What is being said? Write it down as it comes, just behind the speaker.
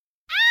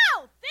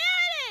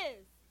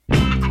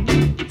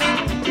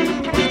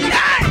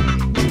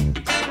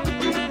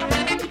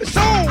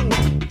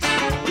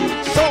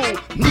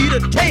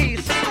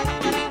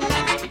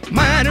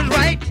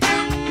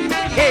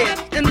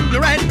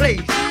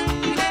place.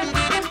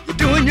 You're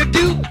doing your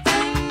due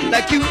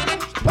like you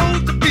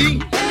supposed to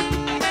be.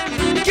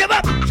 Give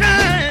up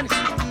trying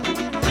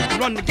to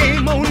run the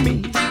game on me.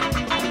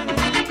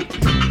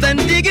 Then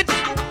dig it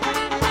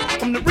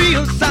from the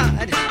real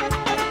side.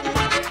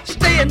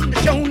 Stay in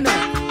the show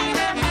now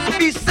and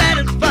be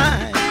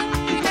satisfied.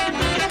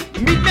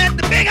 Meet me at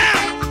the big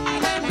house.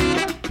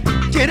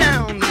 Get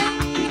down.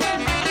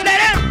 Let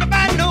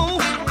everybody know.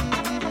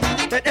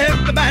 Let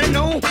everybody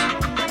know.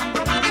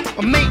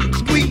 A main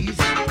squeeze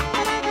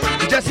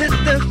just hit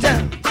this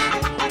down.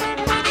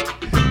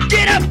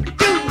 Get up,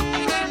 do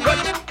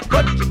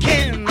what you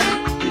can.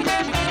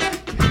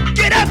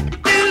 Get up,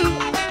 do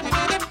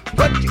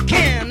what you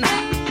can,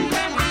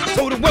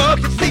 so the world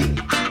can see.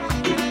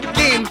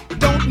 Game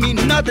don't mean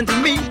nothing to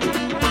me.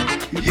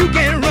 You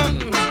can't run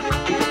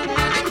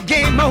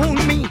game on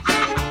me.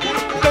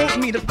 Don't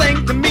mean a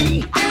thing to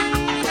me.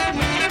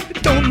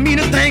 Don't mean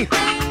a thing.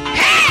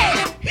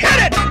 Hey, hit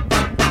it!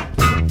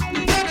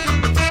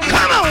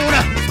 Come on!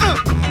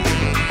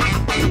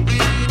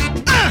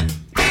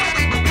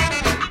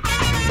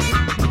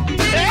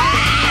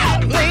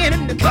 Laying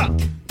in the truck,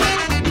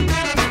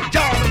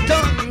 jaw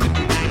done.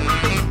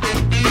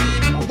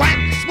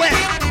 Wipe the sweat.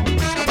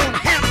 I'm gonna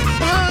have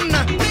fun.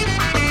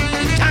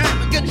 Time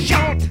to get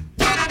short.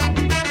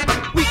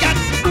 We got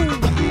to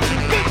move.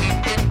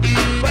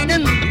 But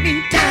in the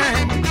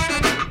meantime,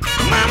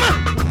 mama,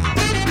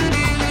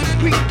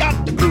 we got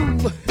to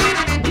groove.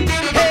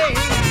 Hey,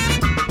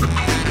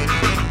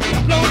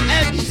 as long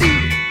as you see,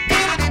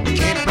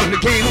 can't run the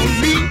game on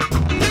me.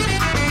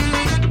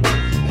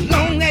 As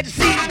long as you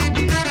see,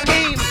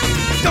 game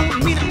don't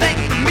mean a thing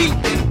to me.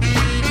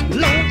 As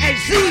long as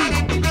you see,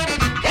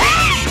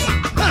 hey,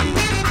 hey,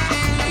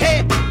 hey,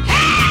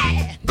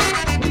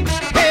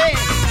 hey,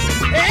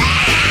 hey,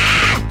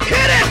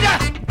 hit it!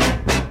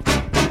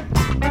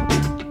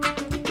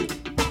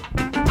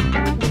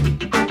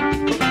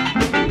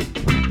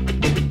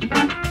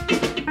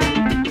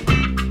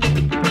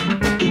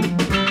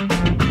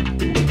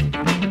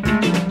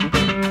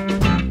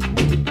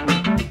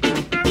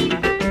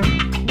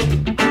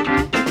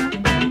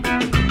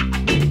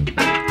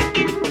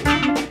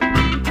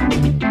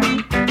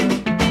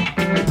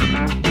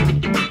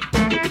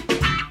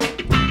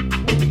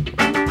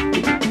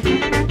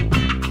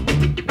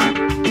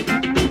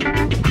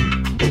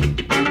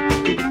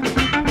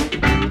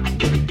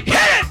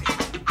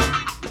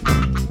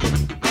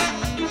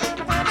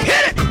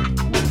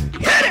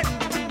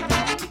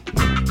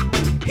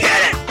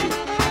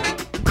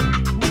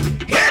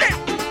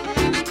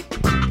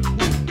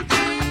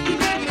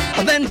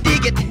 Then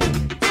dig it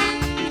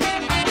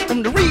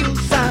from the real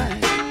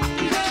side.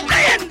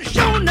 Stay in the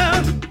show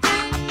now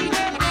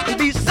and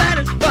be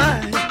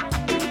satisfied.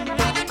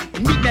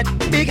 Meet at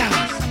the big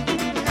house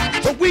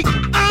so we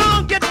can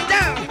all get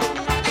down.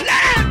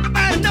 Let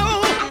everybody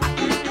know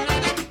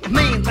the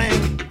main thing.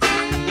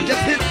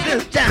 Just hit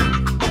this down.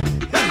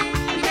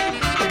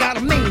 I got a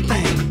main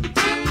thing.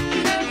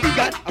 You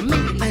got a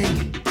main thing.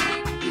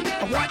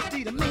 I want to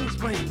see the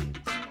mainspring.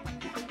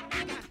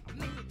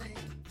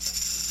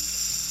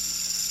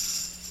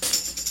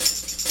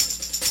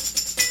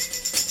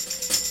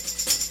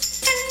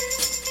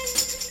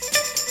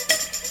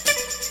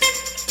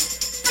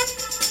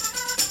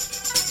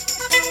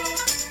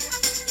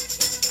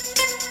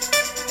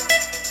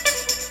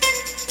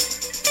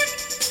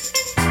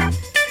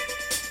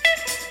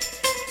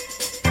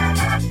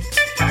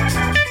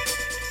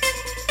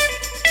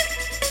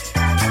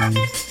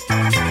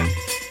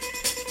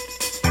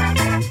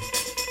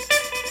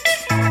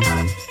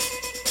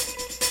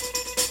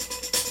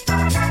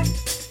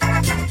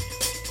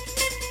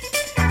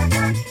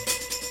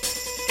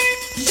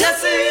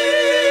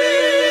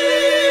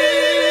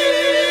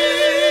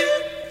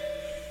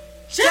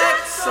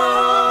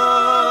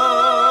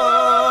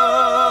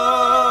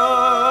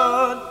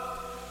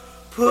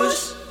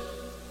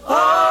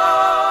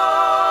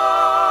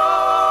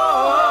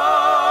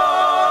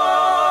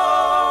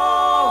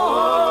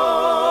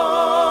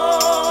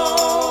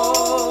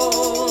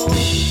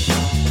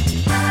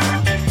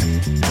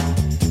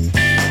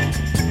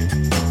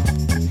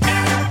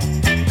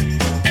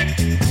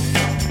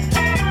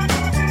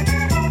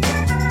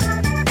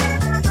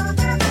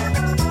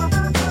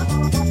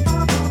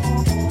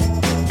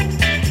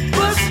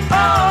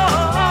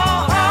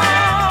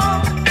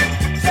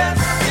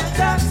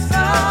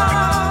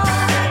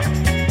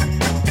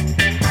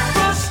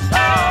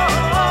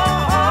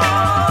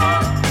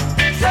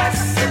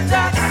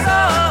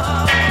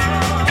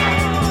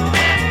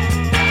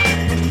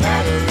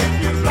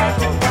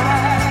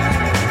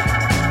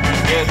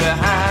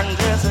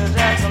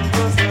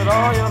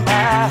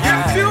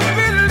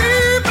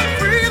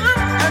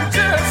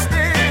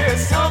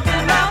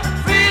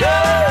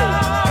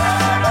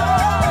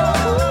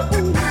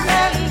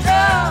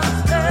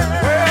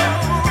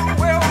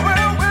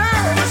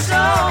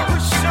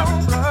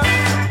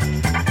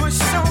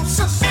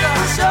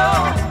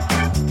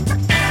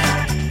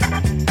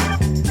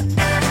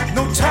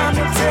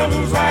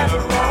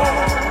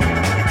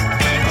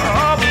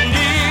 All we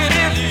need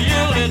is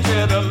unity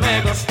to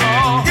make us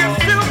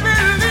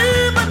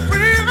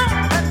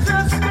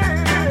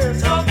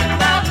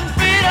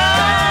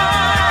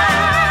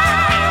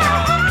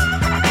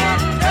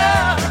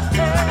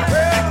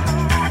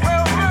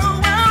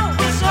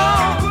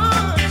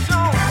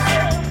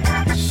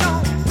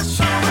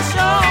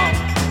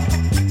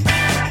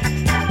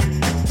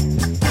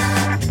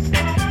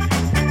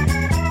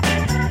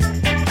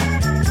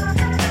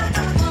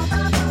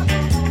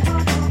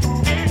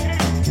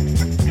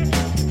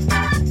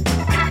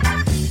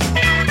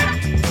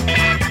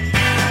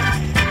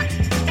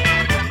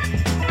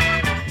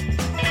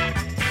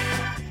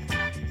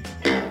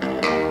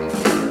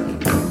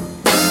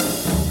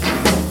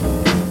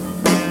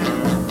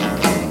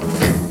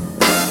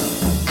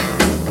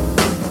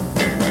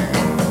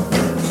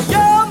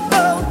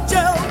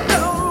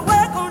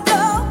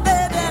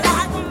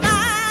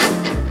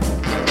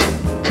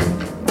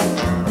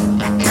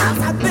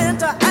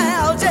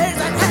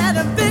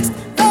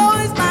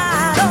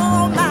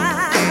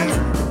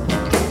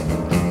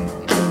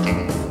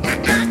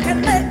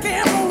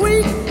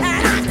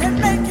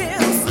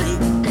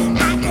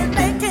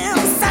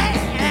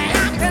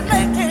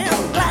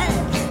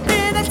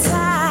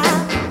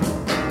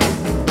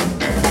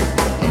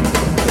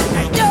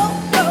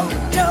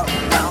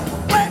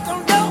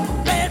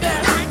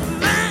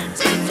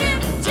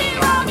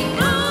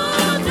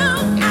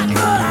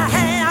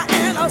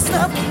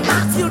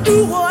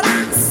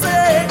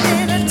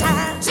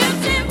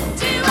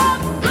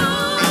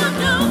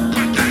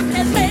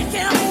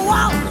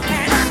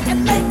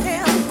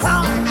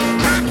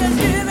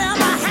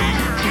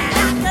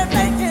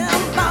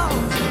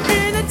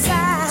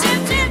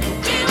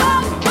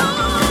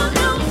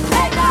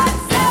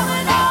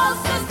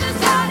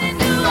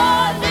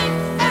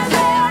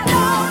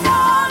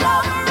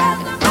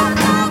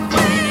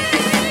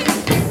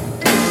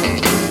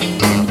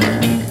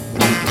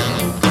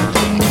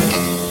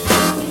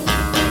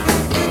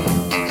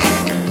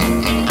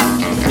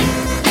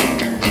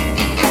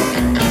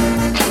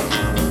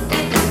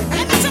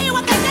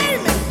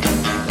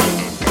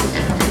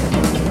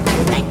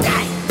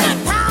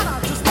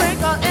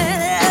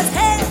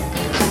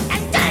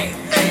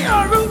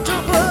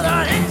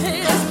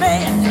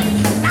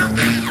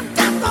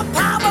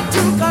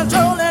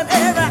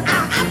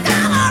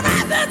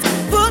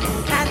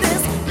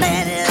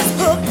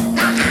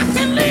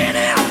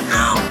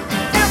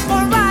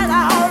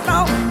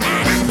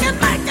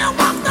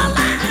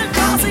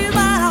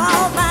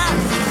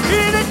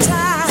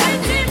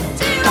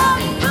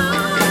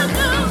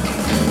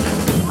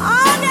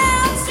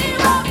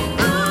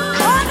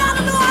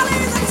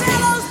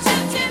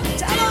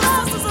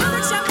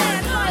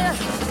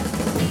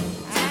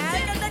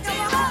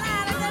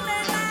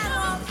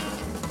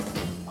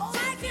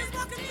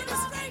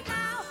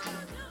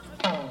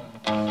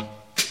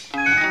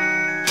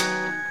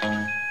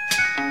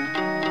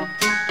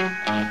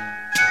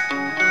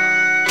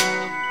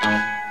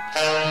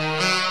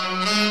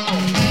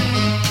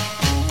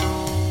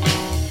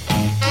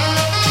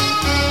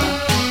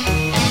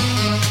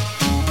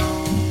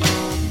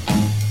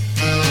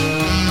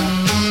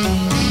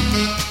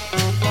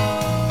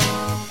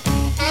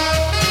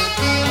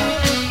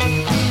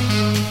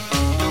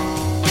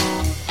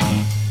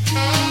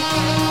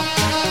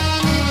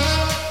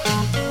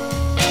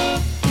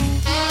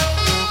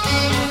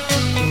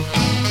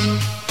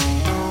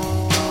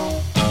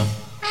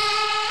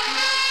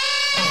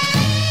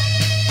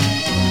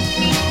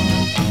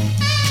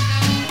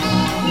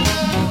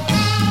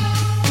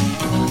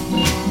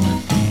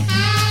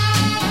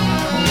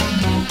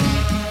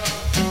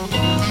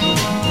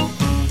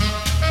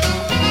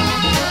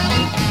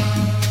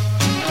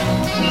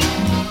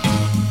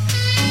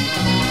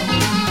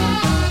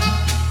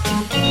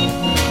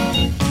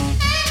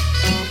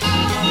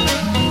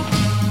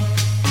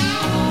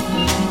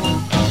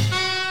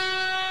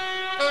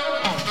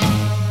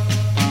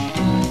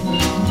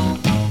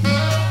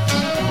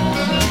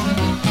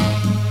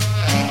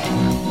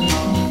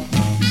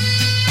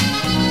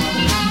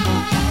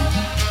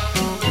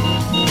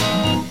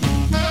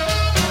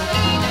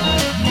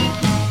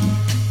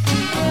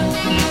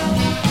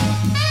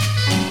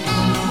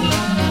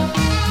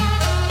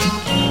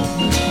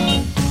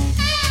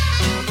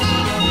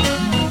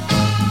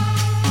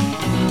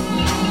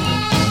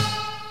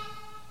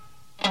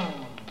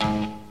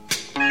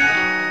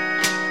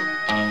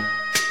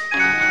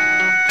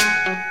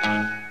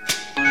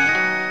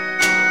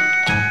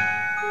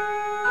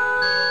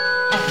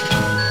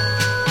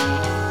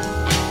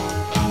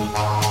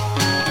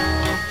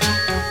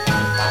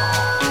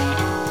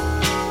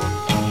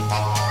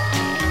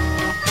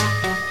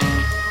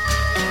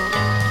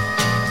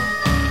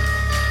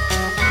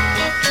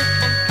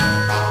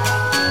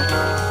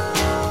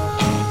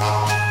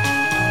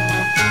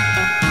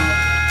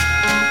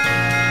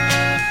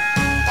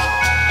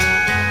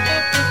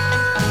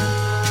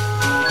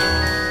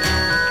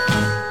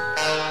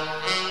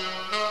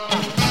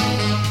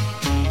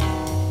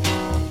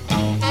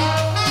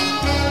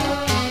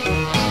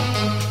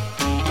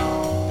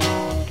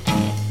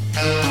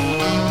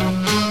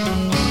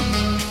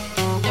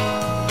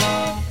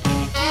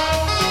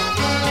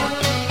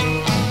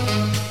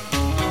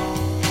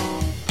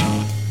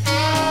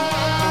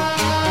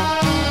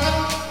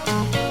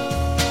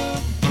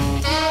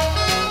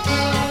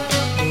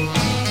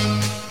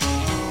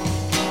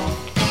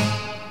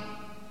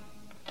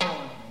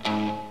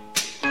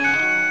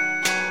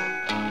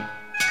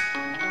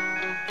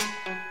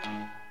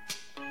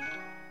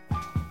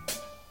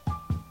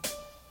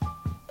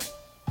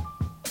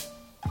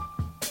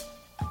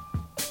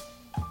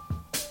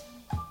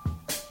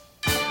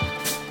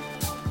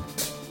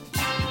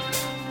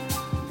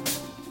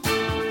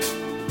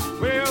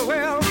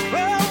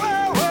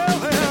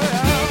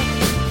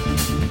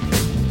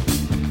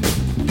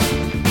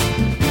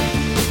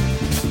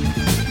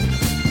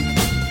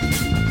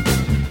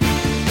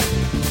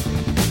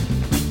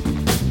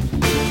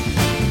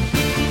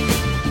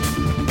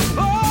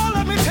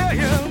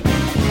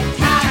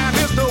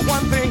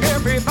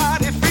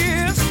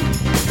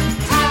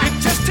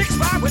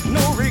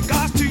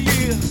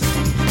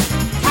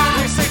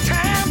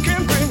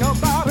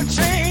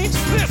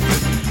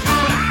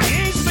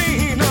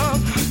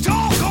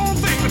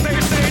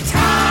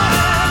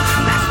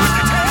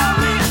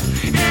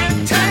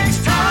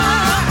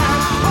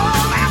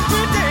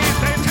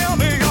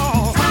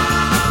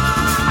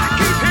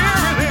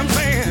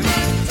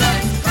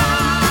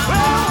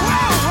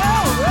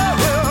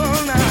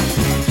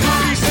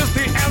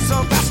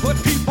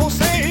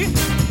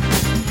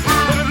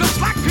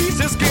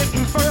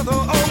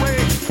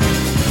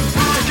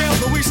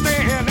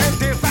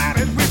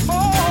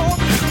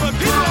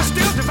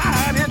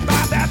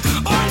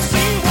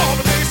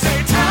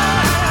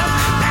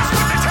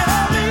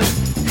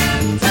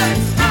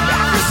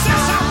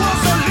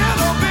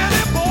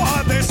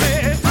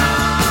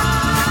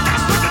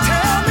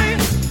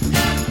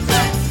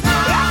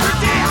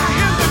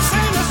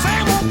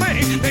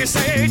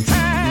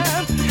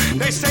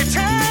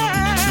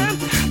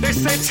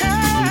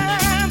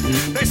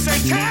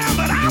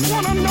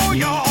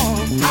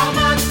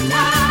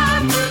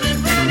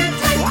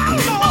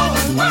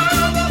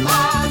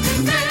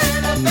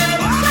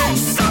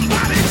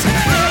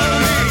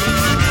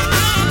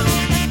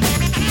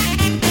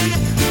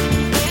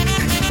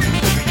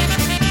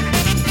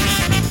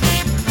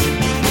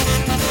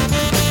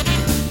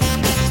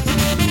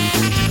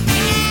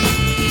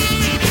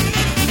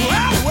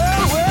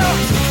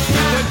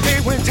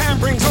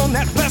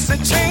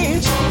doesn't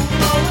change.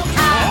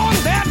 On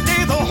that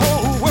day, the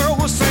whole world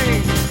will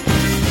sing.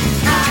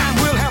 Time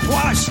will have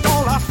washed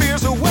all our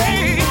fears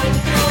away,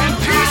 and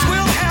peace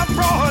will have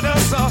brought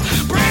us a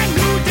brand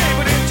new day.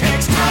 But it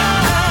takes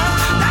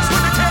time. That's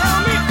what they tell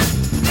me.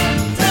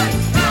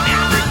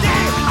 Every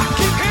day I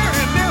keep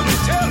hearing them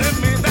telling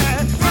me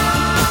that.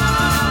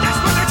 That's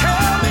what they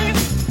tell me.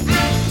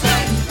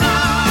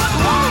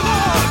 Oh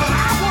Lord, but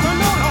I wanna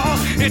know, Lord,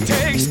 it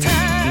takes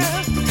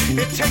time.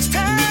 It takes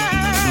time.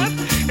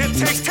 It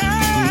takes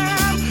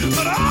time.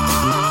 But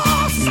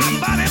oh,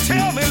 somebody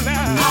tell me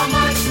now. How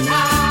much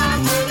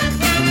time will it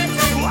take?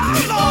 Oh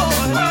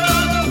Lord.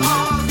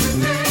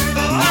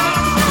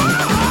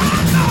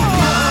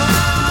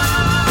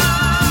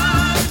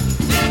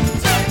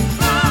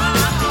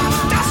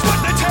 That's what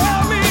they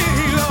tell me,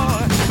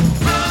 Lord.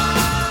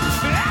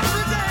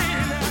 Every day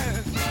now.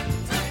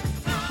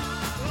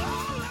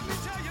 Oh, let me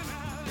tell you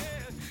now.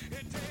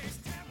 It takes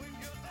time when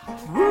you're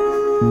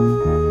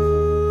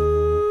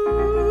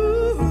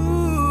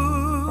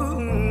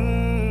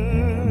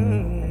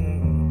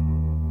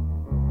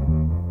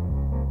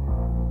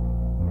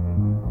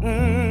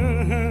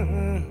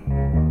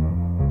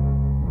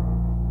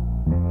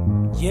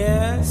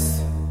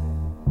Yes,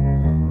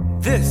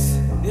 this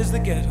is the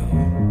ghetto.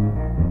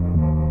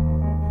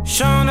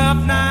 Showing up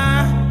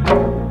now.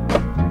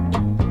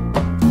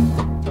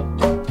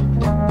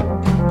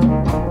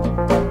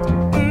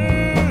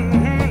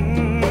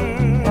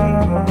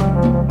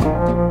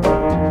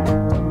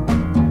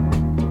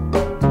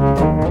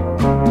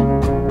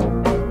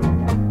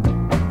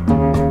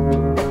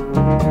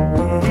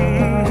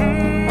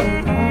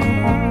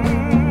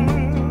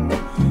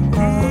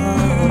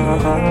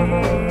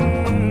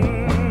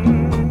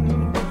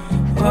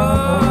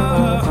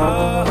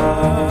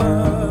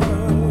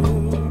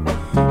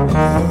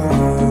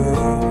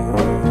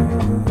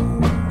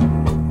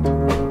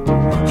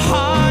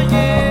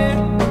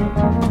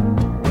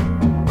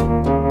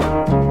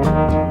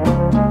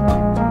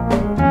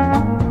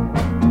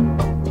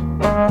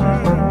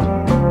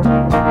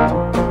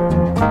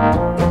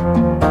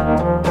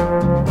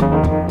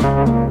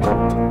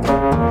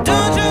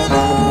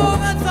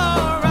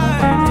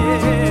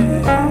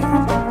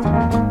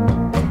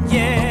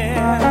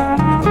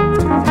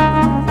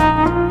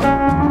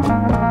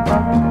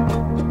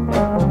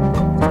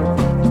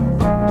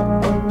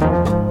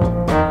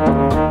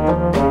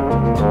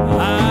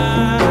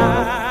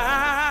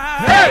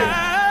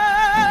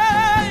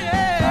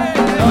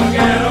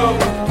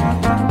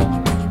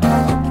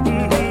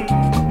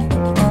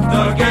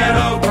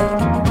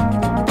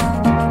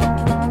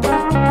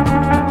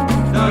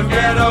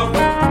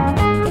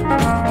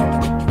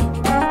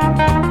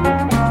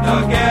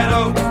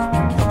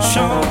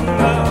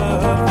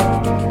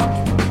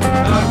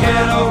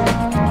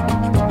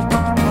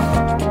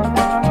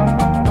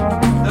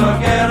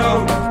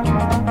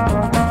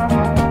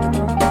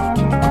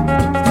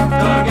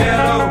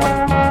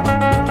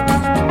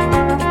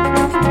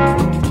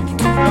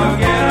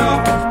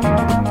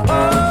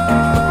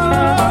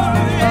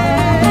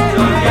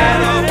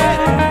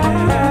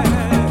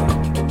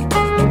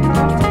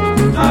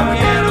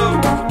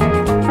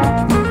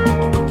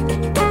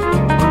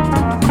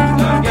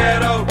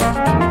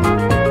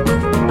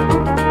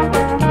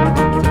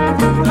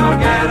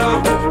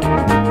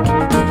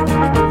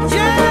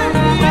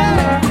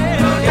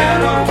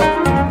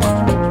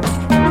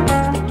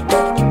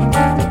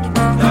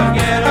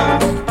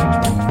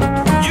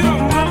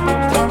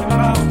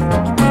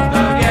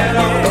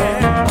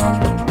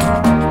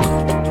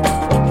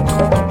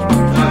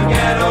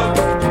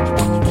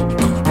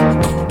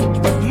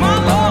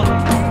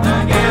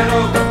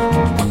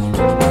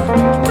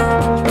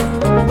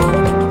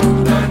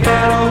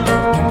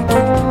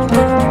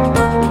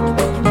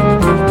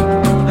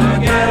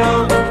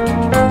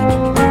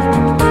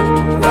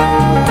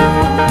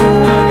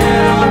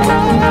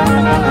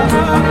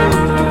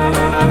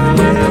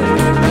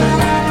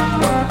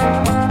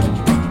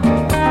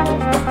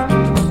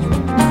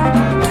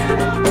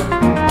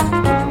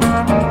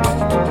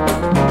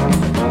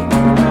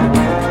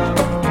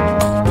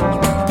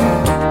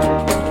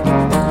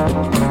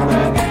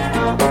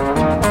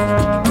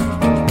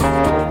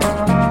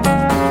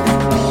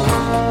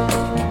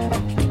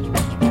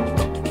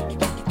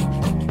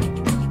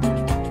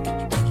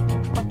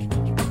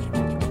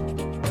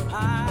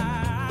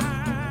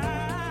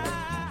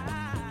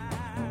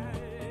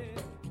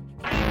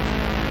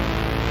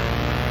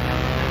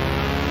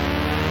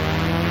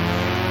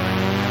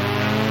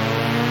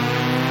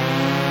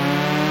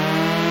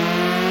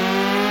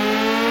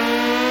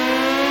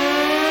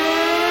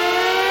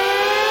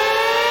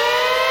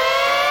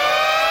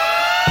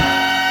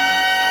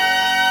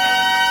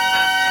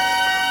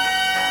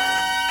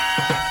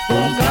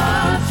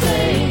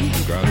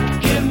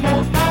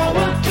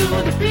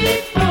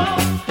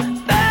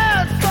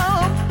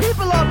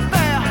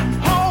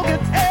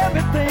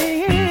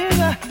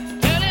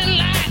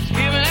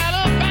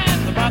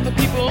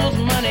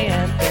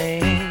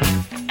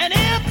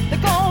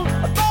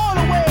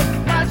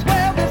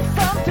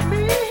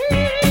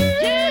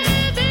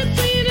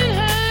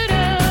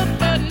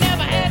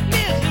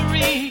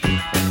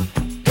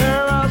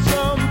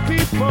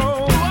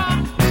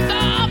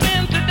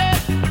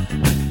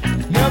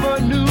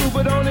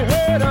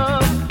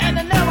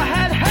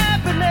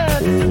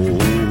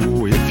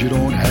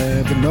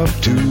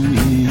 enough to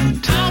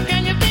eat. How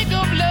can you think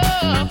of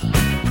love?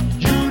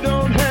 You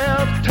don't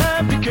have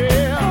time to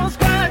care. Those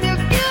crimes you're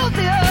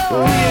guilty of.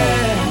 Oh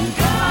yeah.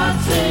 For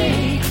God's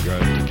sake,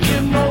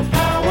 give more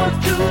power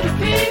to the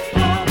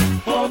people.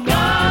 For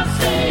God's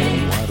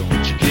sake, Why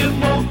don't you give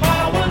more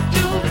power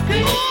to the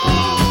people.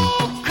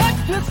 Oh, cut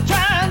this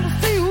trying to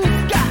see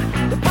who's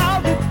got the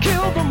power to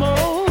kill them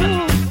all.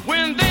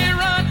 When they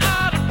run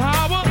out of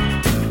power,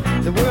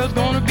 The world's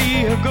gonna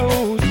be a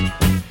ghost.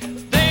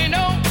 they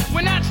know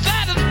we're not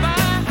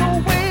satisfied. So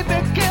we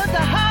begin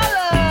to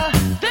holler.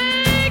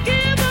 They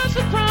give us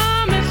a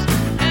promise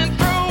and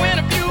throw in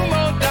a few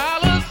more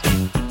dollars.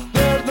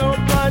 There's no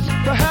price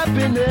for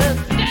happiness.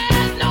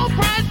 There's no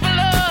price for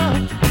love.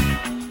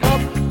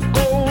 Up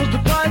goes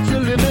the price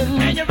of living.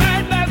 And you're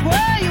right back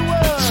where you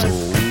were.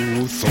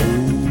 So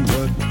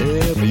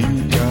whatever you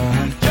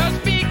got, Just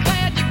be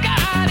glad you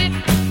got it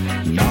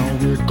now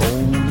we're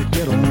gonna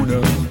get on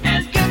up.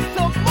 and get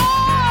some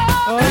more.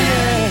 Oh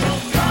yeah.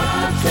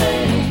 God's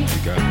sake, You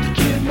got to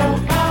give more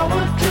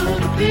power to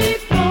the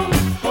people.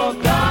 For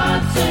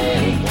God's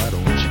sake, Why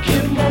don't you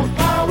give more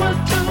power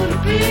to the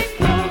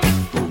people.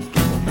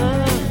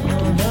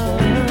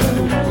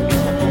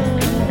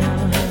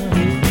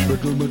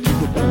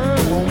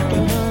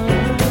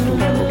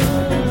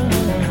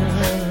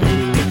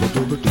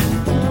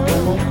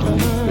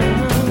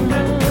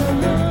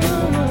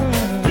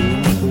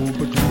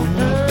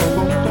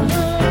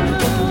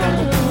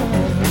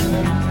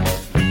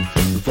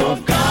 For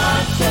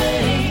God's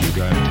sake, You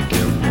got to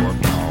give more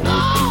power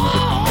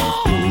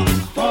oh,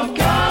 for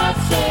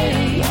God's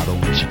sake, Why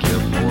don't you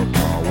give more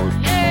power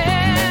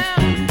yeah.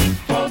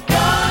 For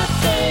God's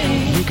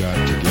sake, You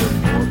got to give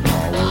more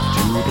power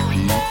to the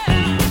people.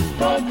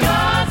 for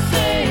God's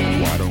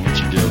sake, Why don't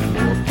you give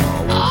more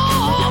power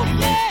oh, to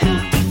the yeah.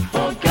 people?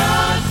 For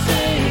God's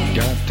sake,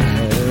 Got to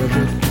have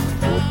it,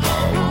 more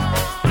power.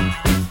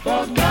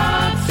 for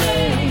God's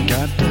sake,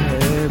 Got to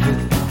have it.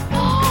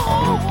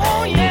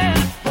 oh, yeah.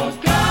 For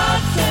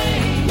God's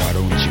sake, Why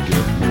don't you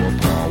give more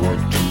power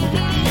to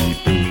the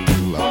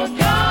people? for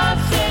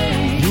God's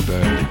sake, You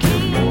better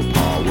give more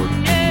power to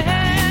yeah.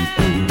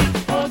 the people.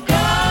 For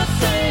God's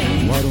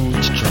sake, Why don't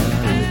you try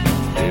it?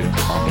 It's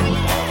more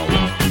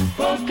power.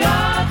 for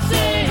God's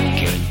sake,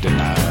 Can't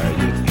deny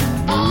it.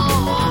 oh,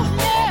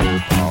 yeah. More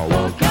power.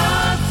 For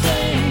God's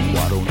sake,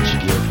 Why don't you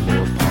give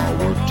more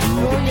power to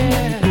the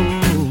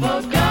people? for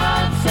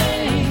God's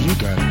sake, You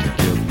got to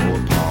give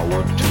more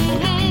power to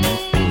the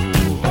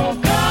people. for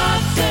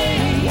God's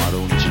sake, Why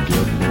don't you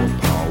give more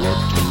power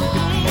to the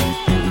people?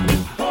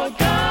 for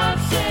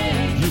God's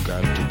sake, You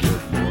got to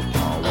give more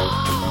power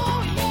to the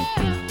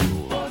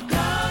people. for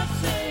God's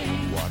sake,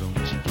 Why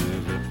don't you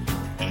give it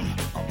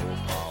more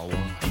power?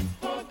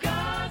 for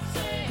God's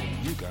sake,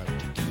 You got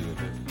to give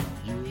it more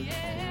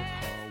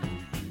power.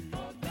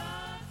 for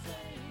God's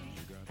sake.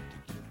 You got to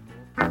give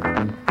more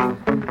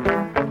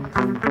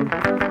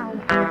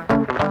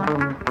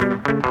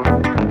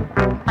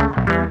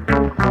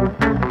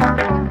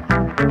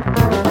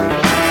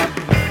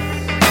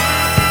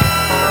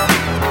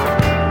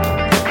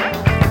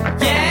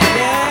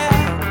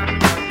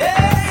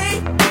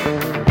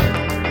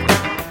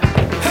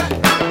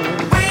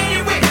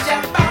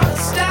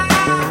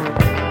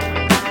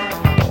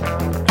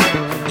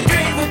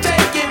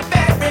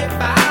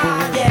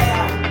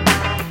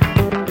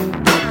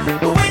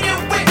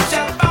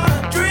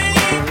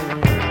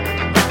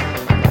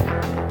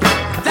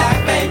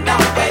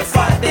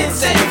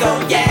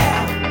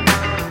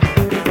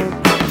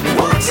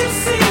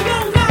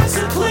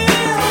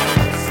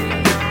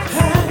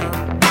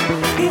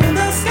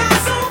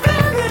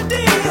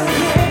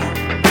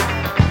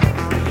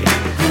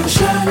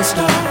Shining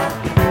star,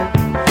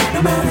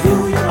 no matter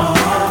who you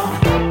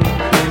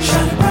are,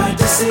 shining bright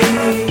to see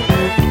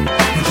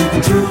what you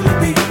can truly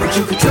be, what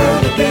you can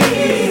truly be.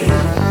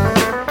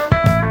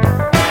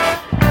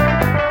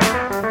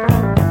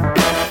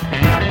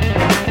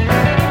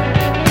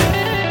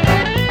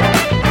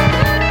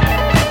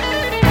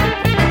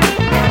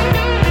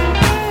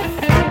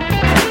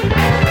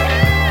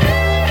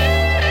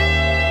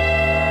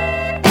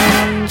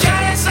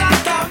 Giants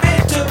like I'm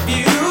into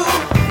view,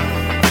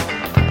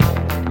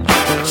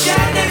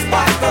 shining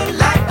bright the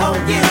light on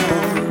you.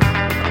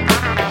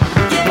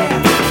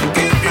 Yeah,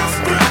 give your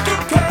strength to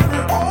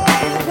carry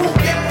on.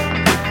 Yeah,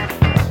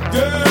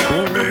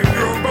 yeah, make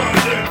your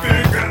body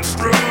big and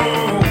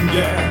strong.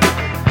 Yeah,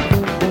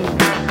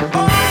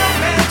 oh,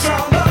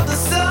 metron of the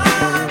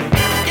sun.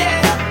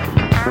 Yeah,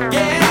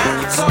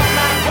 yeah, so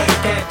my way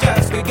can't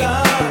just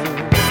begun.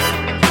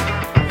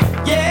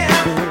 Yeah,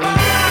 my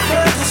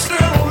life is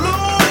still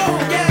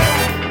long. Yeah.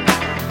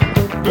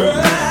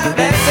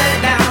 That's it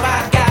now,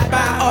 I got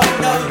my own,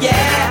 oh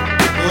yeah.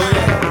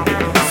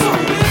 So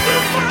if you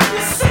find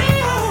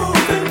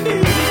yourself in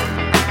need,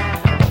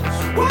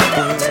 why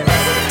don't you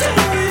listen to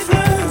his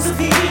words of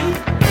heat?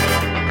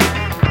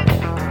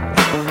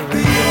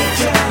 Be a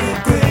giant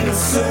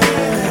greatest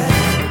son.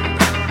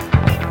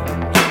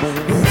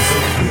 Words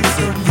of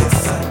wisdom, yes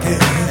I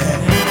can.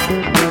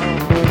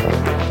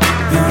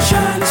 You're a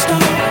shining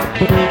star,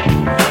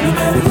 no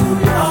matter who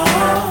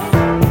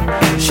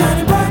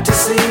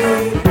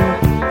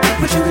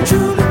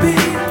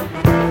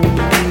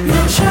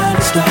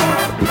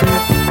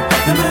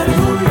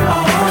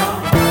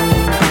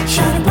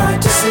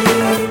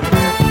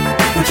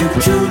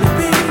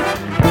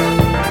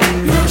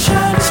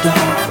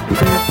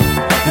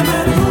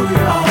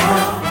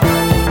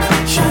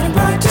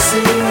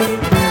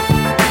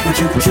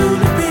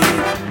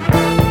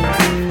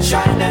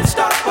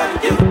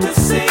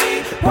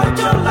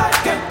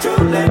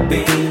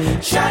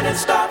Shining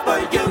star for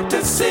you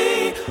to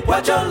see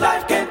what your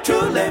life can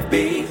truly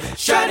be.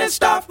 Shining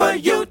star for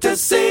you to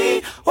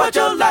see what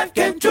your life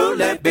can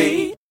truly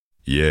be.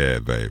 Yeah,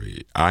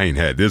 baby. I ain't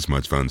had this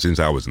much fun since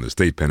I was in the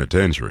state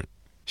penitentiary.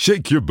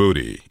 Shake your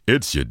booty.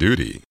 It's your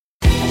duty.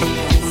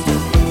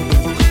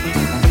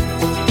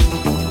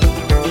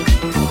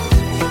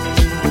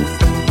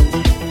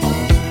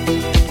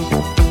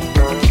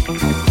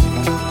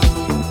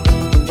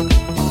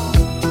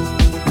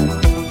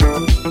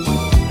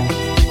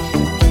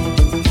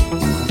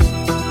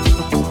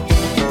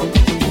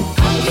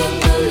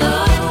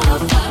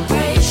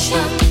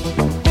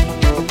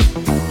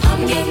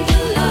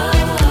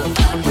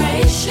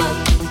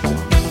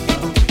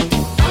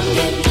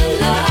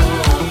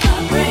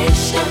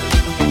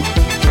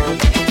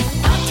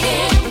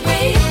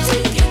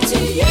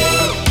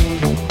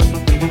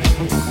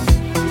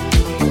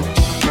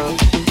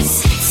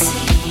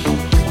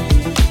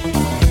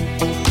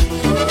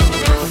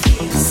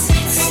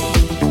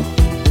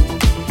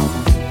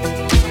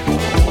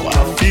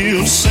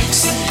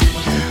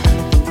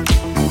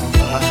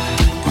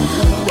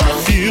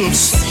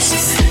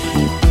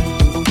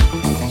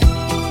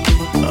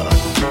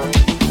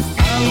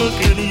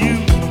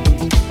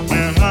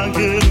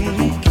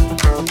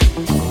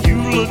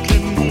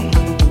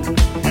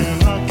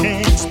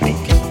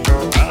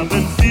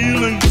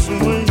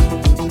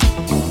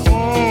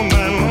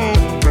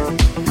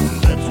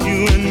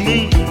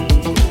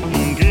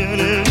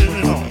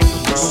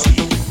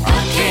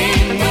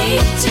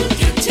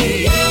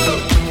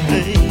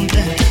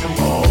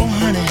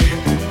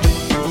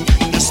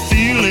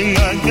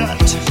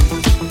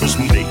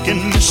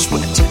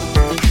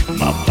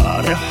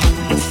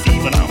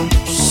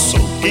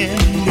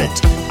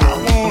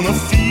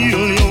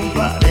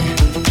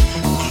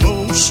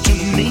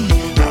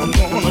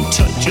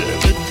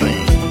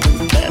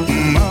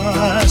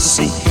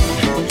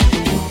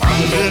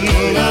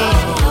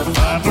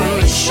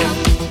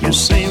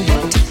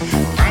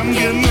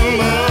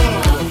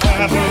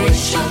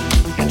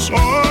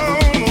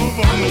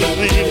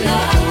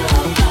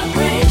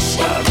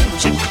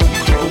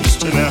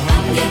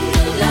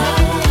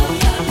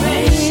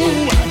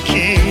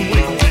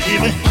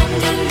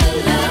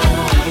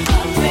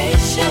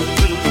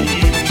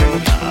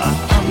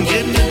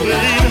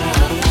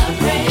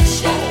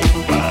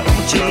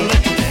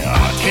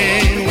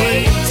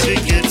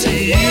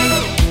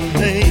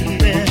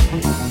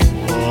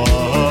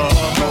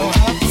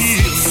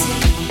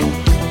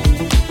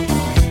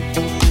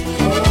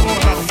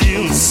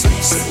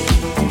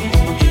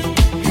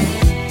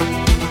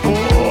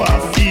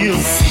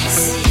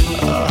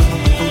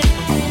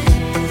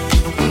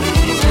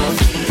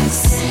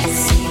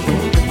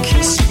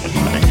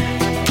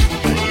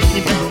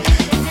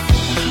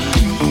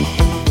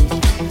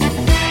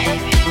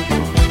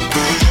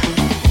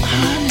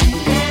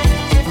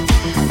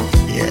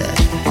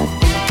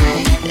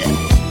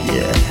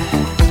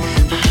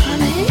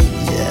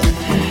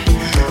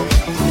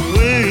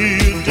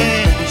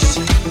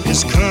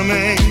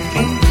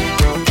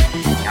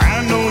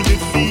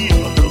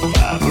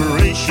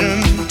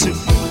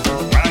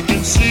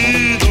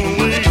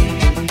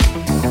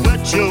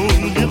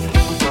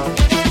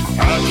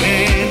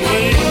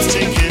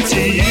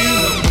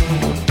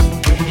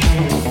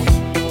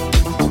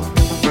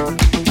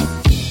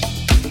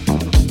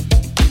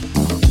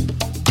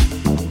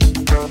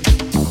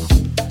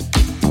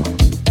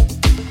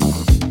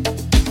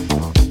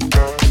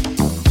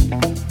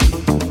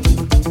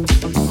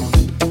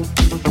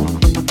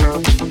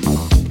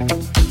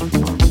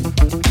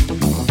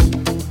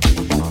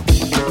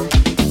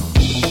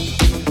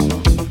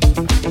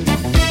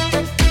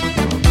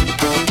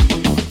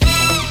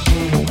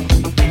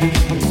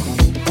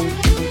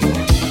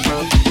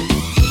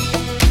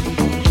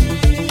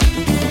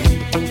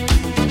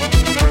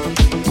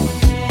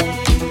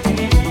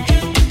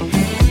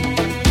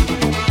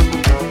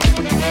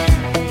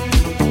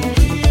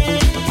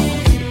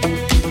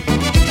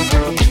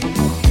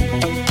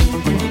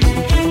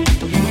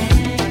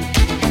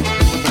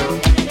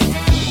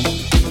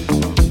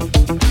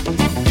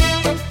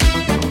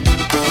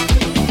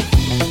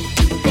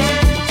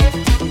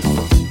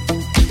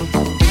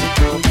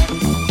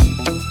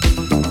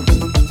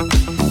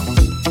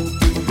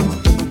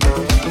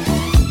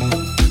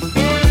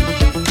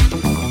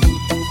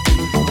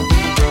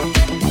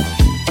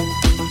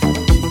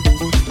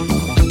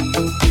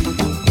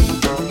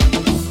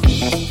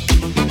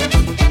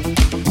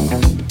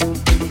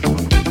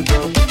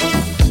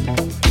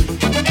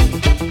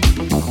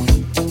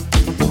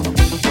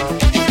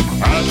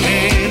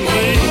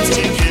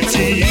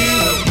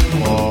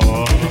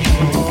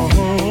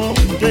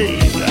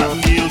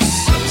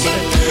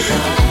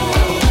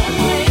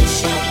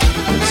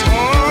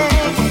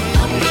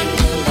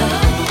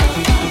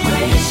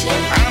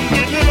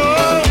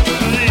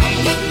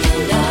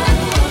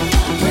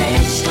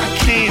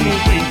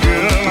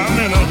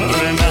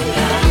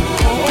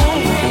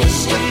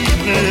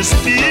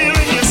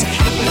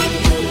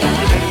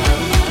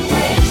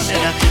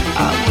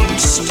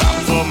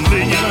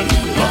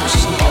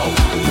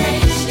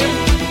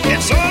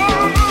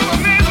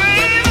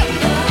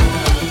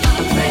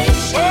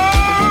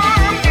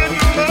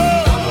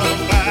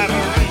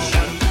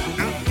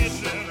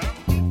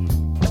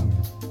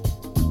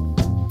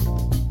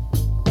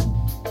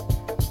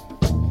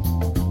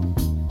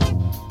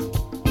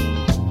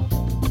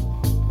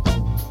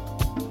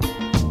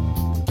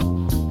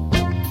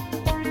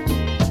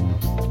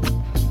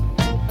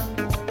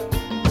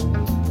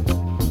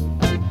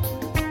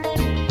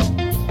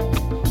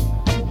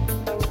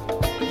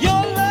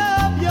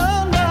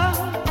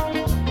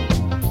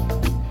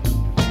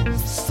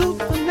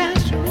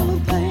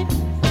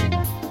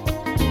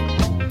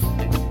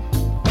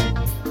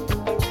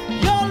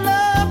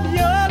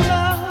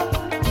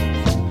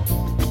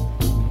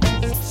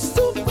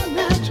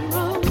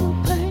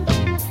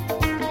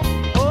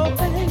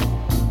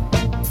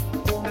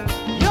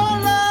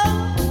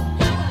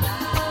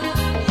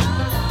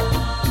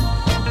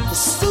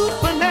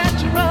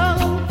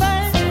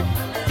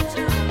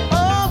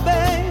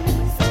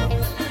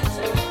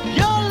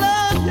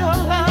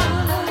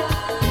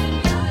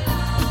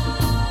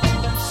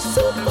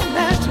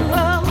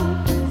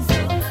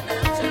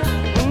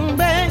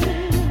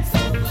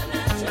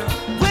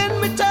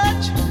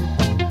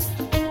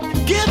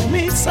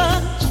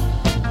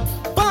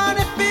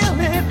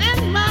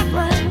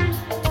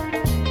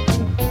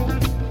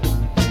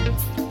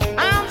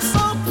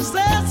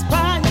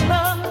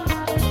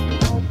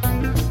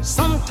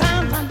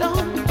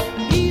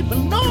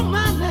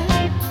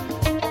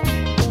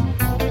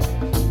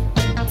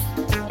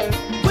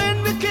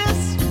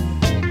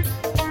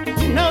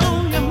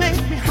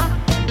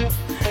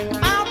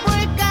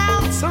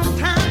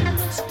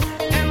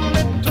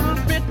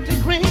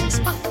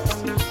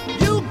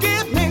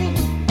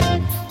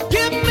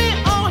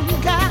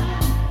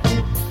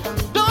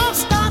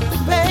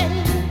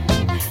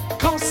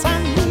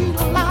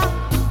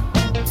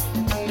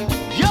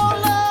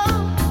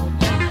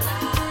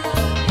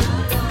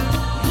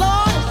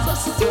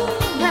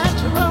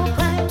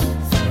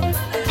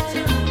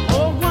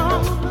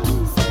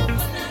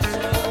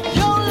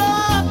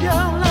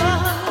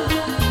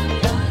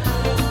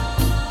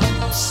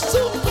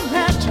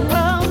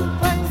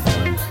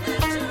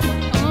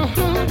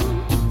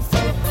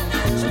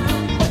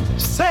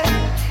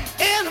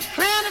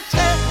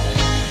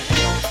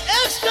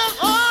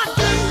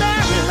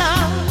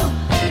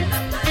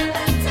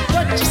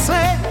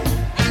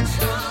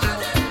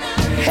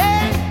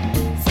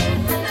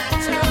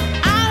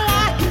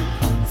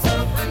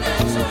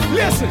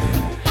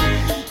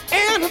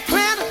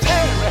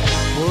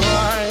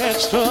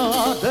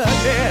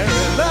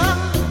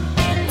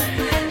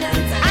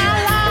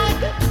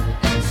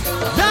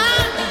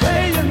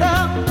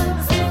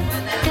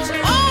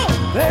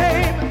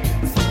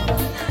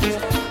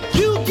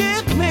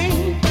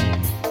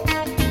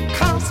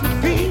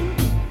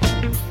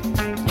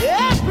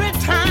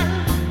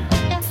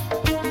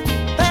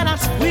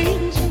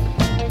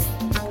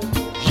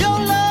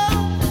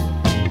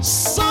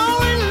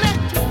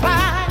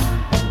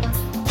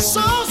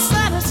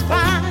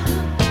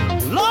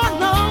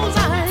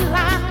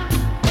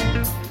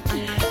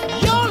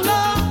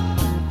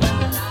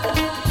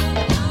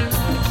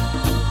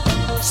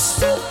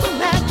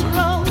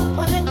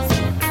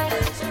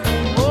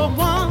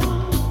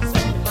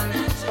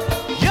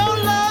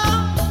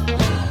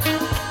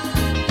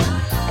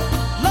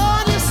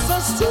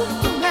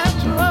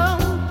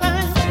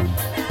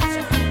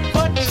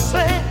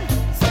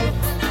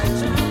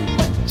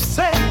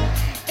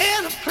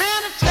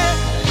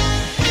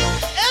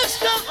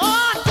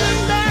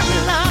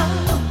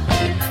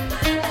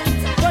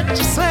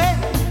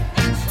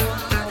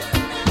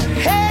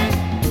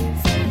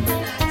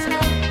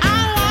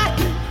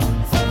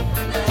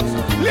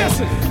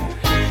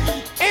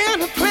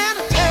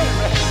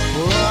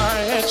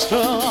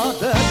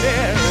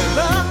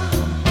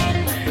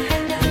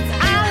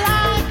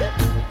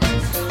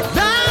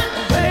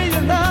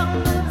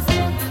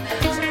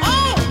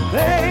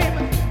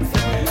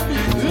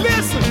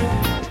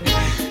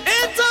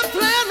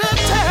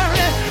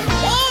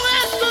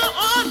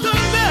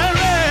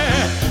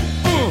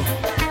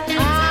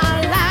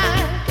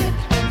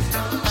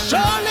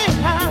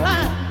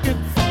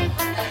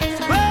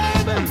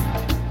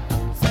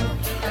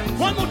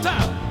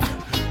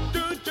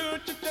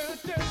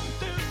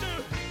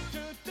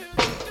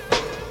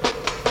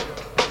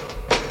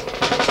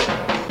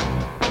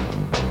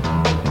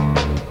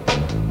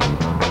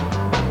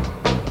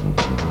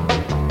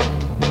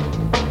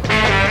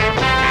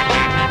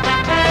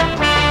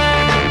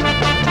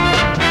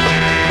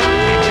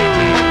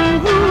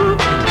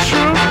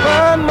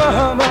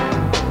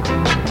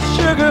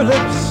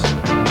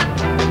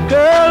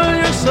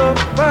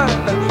 find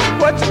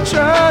what you're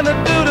trying to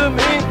do to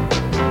me.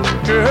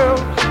 Girl,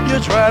 you're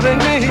driving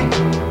me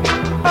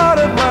out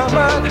of my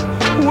mind.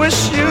 Wish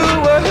you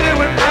were here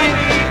with me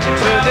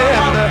to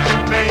end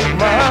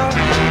my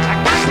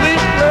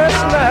sleepless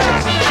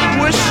nights.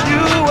 Wish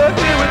you were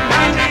here with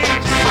me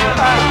so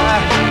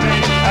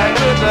I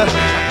could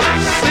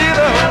see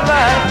the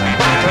light.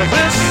 'Cause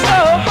it's so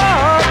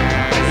hard,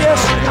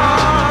 yes,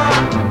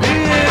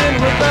 being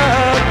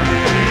without you.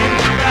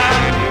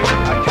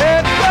 I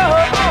can't go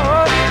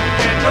on,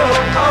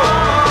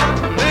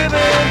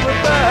 living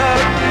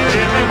without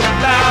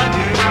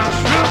you.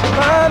 Shoot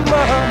my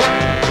mama,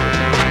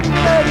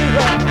 lady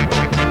rock,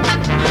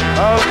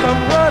 I'll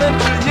come running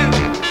to you,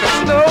 'cause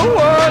no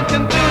one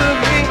can do to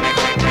me.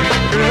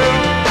 Girl,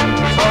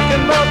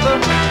 talking about the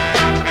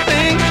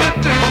things you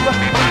do,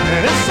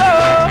 and it's so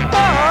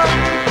hard,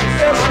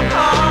 yes,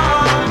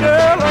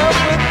 girl, I'm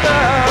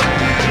without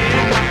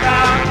you.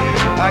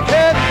 I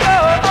can't go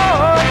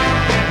on,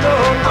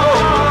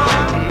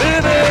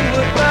 living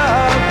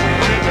without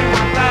you.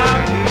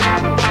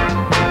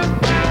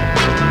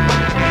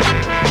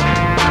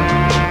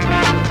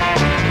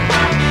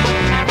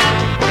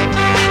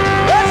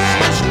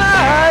 Restless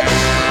nights,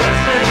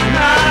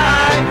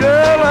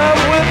 girl, I'm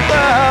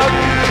without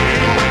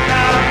you.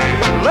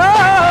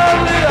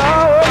 Lonely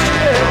hours,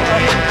 yeah,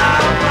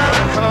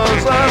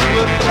 'cause I'm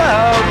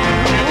without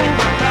you.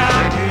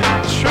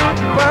 Shoot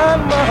my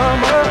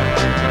mama,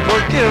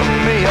 forgive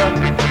me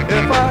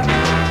if I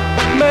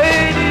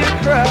made you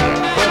cry,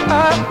 but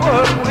I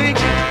was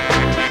weak,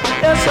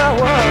 yes I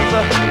was,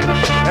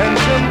 and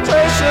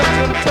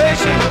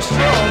temptation was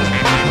strong,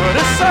 but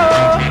it's so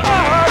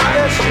hard,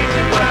 yes,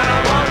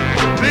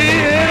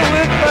 being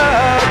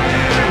without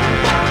you.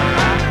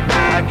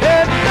 I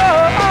can't go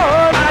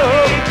on,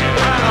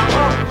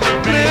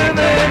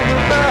 living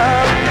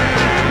without you.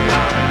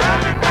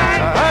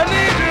 I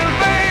need you,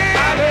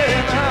 baby,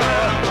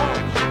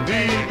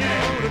 need you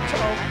to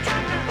talk to.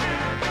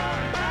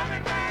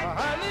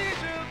 I need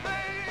you,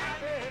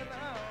 baby,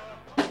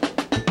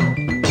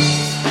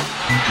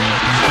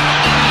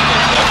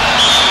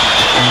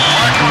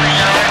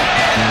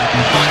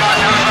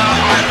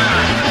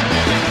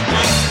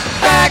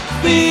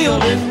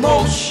 Backfield in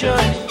motion,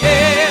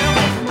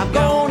 yeah. I'm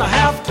gonna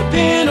have to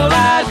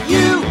penalize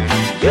you.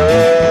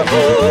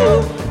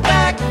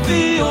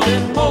 Backfield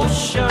in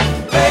motion,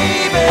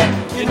 baby.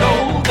 You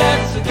know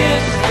that's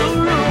against the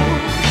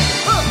rules.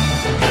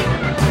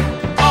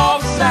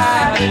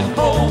 Offside and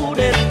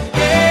holding,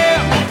 yeah.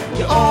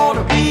 You ought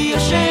to be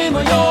ashamed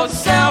of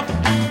yourself,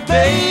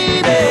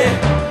 baby.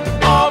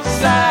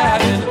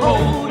 Offside and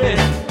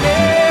holding,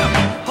 yeah.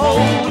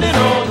 Holding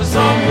on to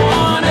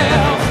someone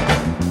else.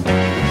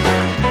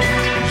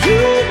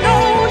 You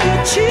know you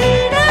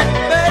cheated,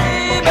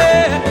 baby.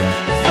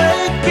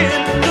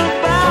 Faking the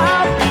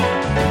vibe.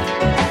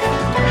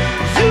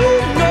 You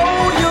know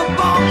you're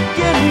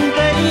bunking,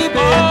 baby.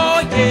 Oh,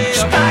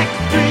 yeah. Strike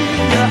three,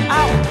 you're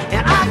out,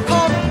 and I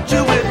caught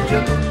you with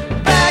your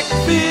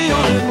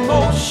backfield in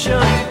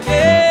motion.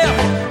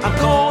 Yeah, I'm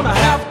gonna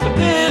have to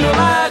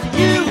penalize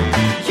you.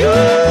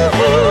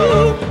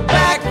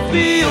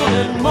 Backfield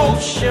in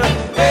motion,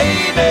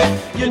 baby.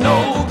 You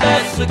know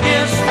that's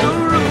against the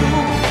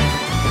rules.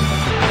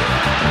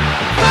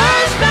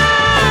 First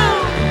down,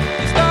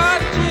 you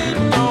started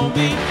cheating on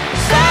me.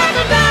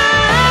 Second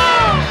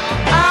down,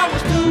 I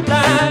was too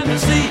blind to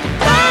see.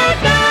 Third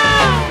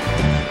down,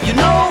 you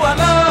know I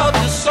love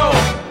you so.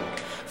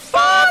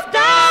 Fourth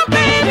down,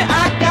 baby,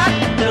 I got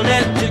to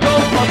let you go,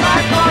 'cause I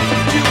caught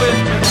you with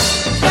your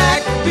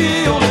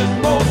backfield in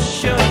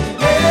motion.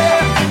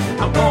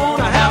 Yeah, I'm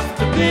gonna have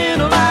to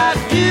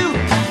penalize you.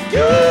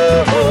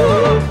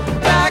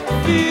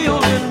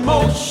 Backfield in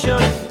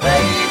motion,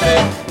 baby.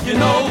 You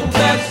know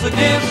that's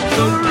against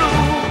the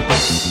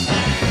rules.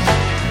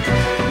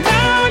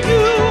 Now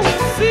you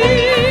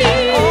see,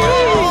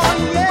 oh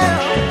yeah,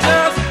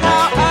 just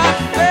how I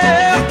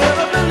felt.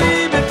 Never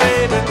believe me,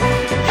 baby.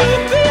 You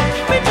beat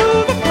me to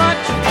the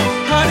punch,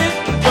 honey,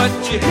 but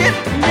you hit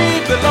me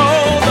below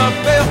the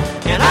belt,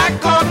 and I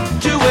caught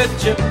you with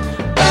your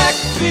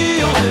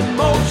backfield in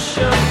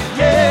motion.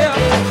 Yeah,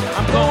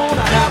 I'm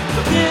gonna have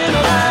to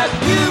penalize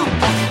you.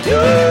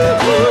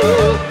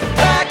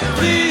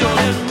 Backfield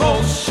in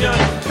motion,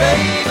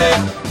 baby.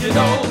 You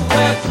know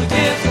that's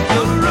against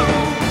the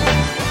rules.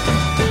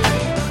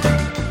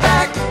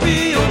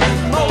 Backfield in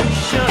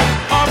motion,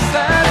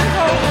 offside and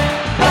hold.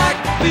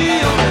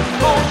 Backfield in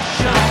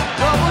motion,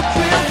 double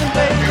trilling,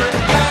 baby.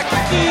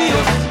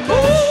 Backfield in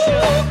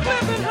motion,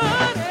 flipping,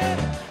 honey.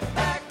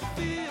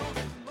 Backfield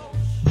in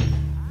motion.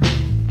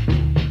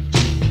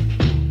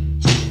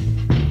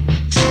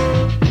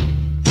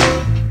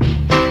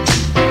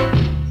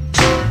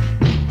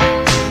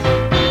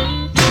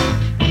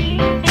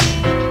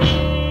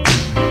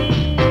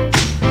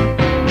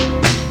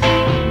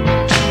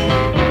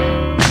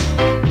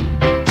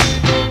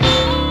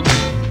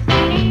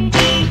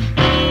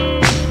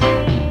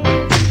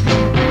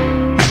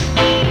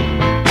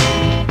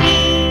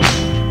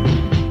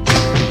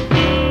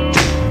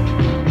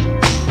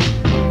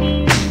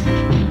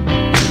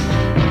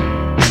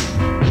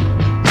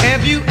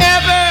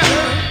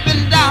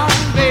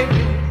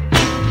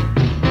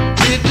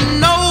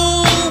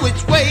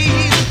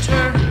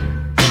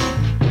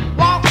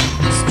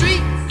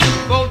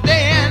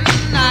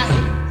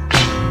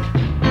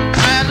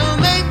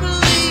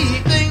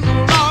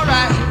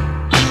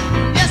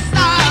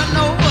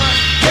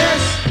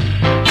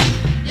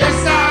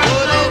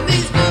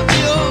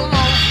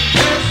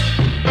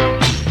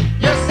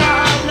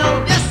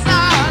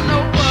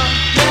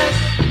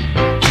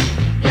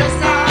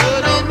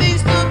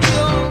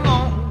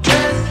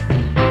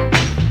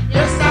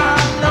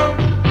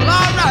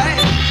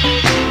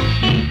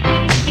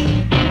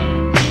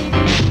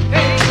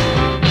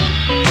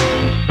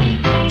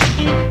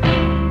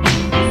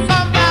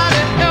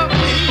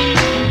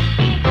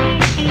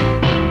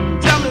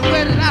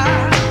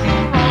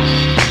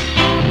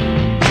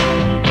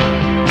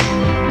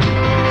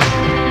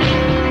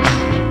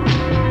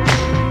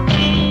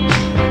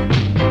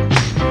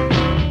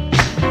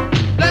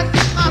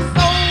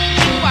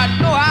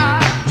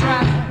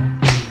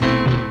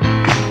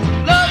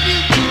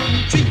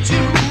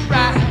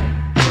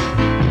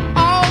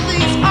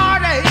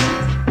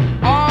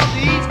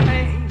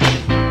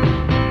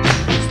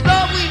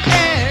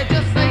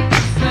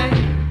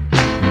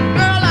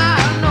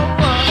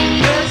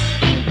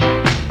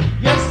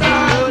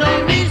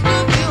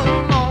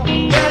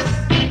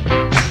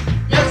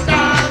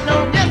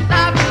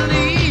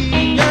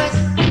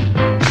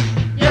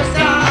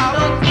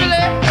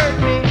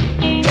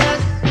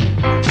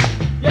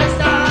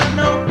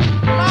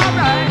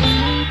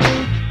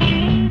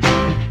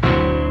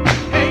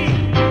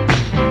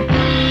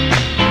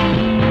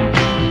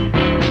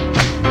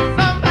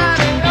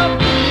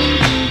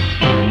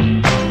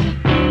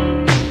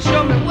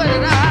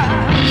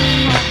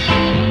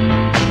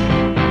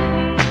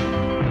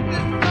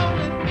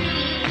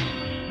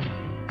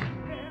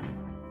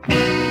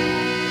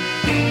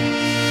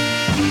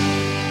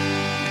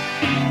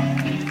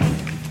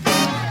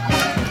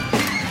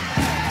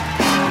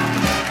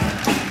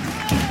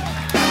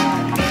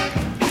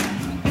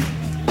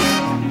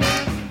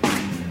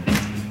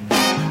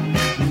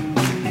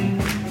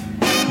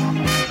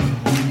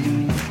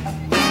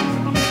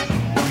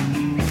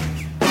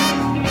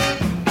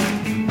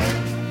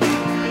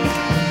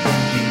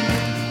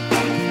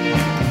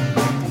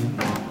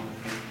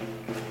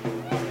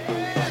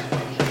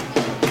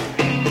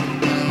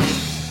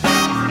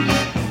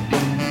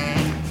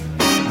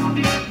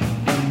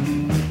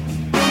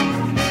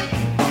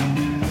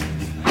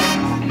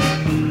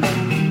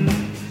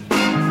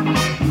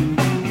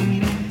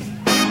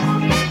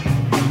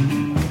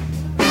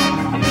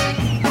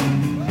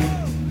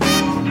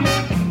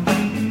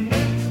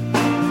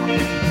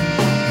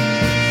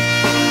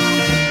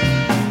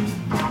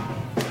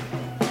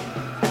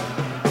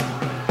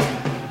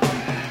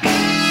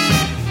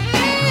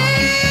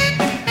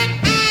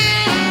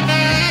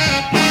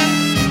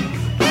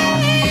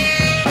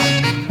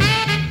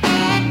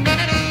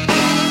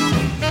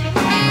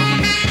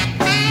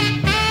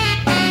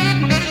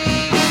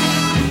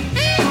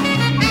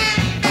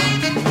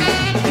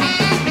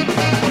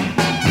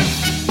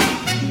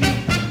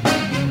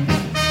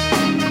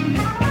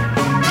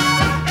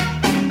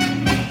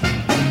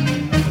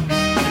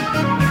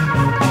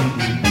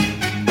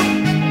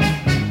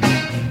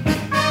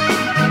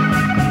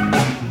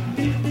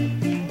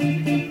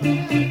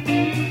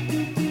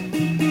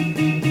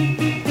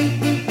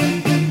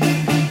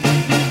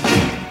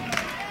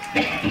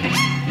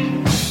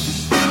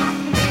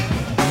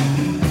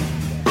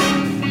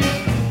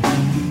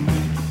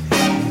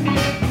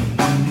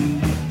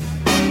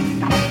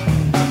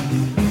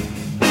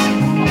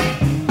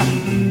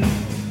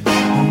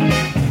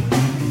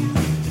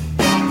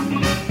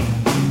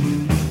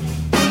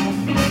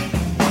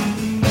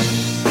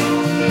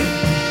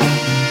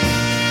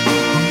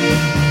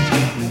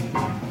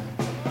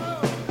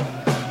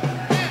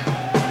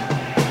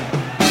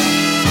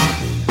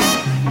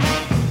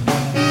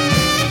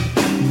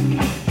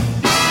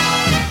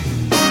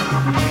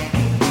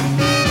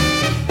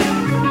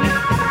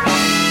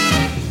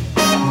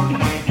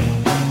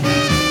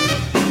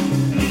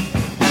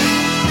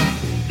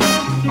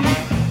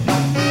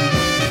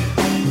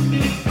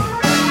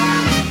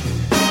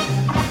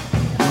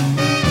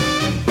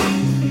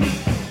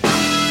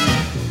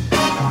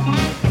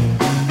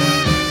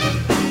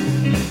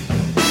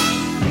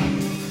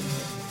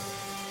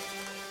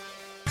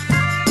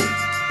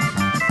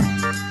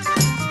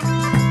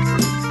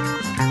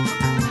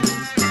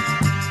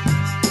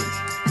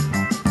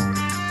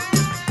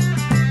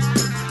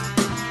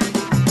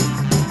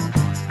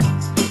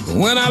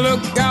 When I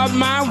look out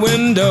my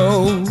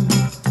window,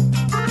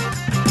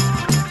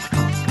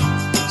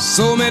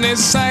 so many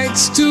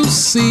sights to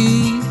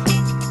see.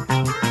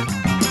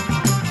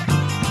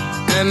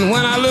 And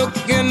when I look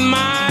in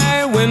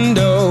my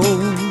window,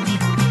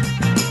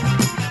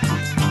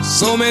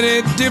 so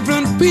many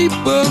different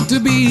people to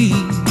be,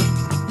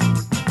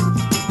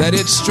 that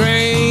it's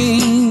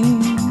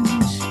strange,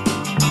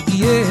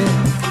 yeah,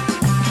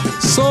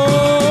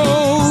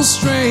 so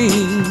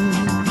strange.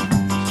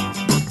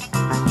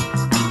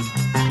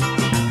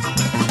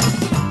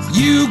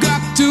 You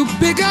got to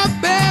pick up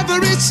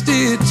every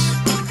stitch,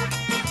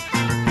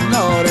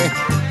 Lordy.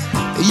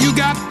 You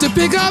got to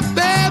pick up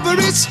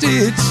every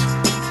stitch.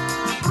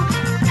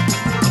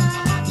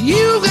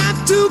 You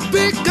got to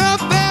pick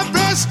up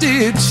every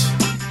stitch.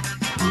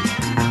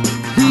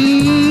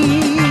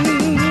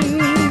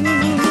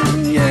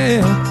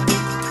 Yeah.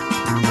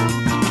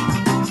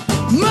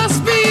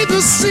 Must be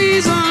the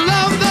season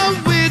of the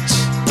witch.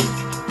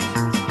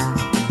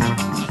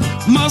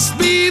 Must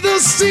be the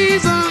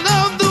season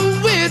of the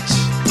witch.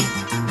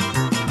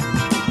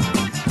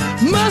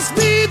 Must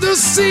be the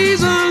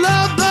season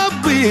of the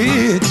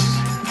witch.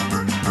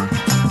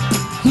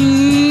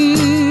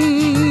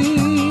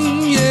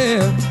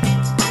 Yeah.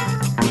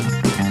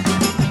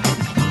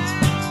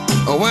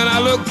 When I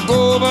look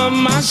over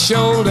my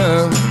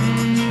shoulder,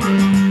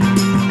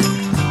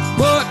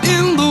 what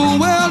in the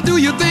world do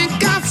you think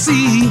I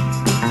see?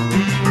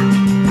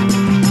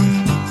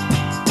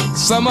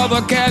 Some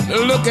other cat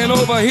looking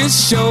over his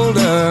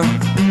shoulder,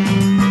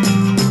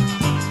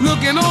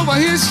 looking over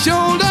his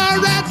shoulder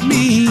at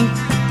me.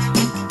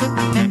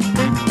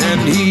 And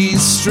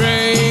he's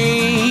strange,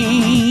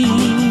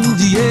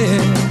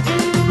 yeah,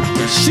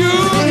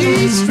 sure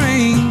he's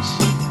strange.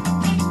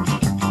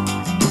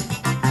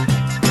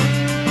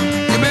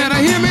 You better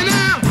hear me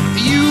now.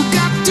 You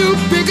got to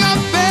pick up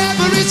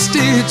every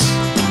stitch.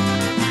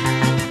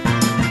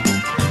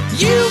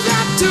 You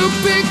got to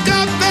pick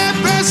up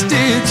every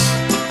stitch.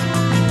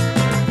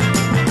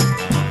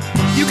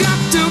 You got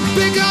to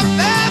pick up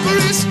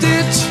every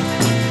stitch.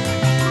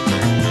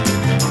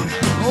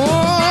 Oh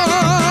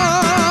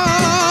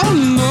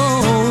no,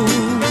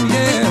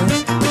 yeah.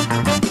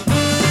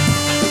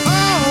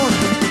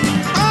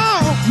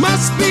 Oh,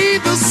 must be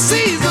the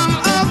season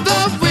of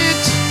the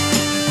witch.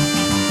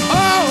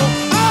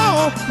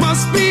 Oh,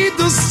 must be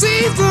the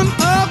season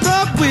of the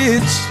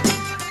witch.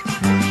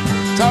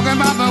 Talking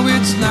about the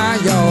witch now,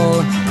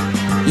 y'all.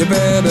 You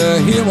better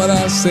hear what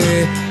I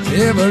say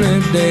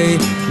every day.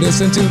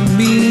 Listen to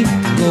me,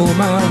 go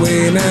my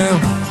way now.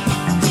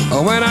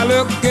 When I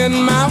look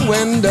in my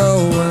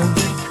window,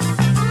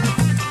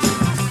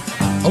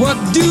 what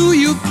do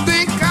you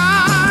think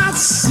I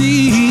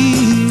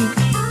see?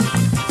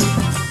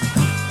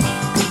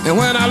 And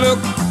when I look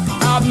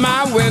out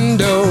my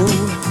window,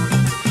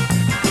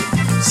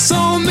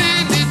 so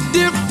many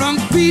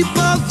different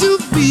people to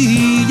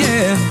be,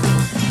 yeah.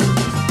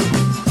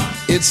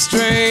 It's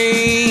strange,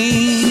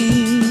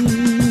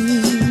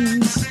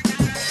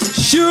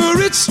 sure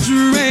it's strange.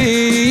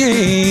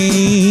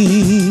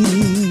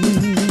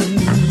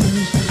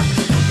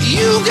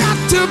 You got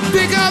to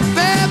pick up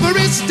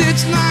every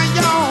stitch now,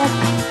 y'all.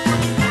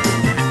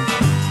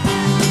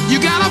 You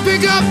gotta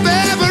pick up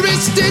every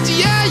stitch,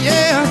 yeah,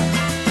 yeah.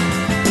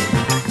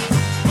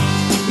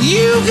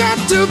 You got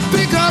to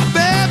pick up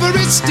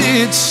every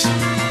stitch.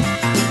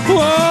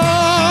 Oh,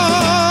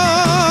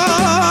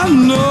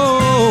 no.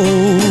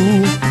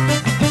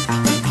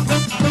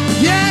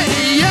 Yeah,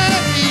 yeah,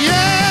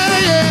 yeah,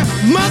 yeah.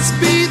 Must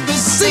be the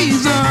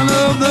season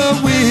of the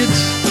witch.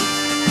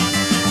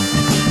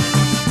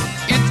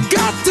 It's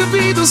got to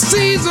be the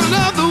season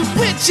of the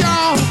witch,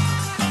 y'all.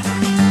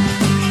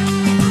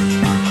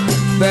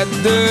 That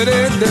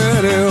dirty,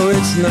 dirty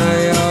witch now,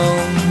 y'all.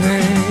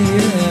 Yeah.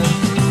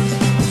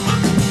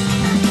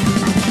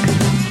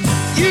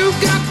 You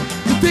got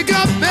to pick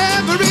up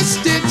every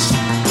stitch.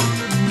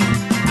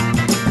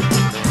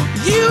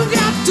 You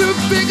got to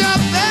pick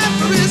up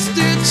every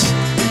stitch.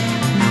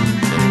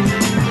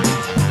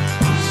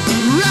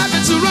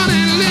 Rabbits are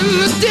running in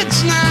the ditch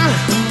now.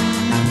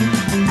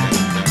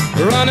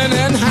 Running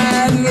and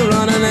hiding,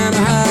 running and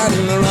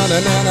hiding,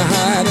 running and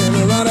hiding,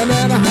 running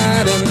and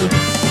hiding.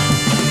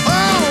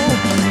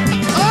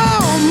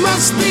 Oh,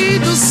 must be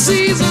the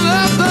season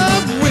of the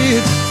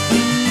witch.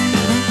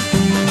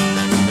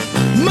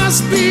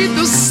 Must be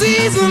the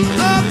season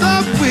of the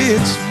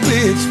witch,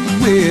 witch,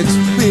 witch,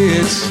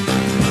 witch.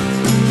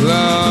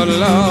 Lord,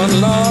 Lord,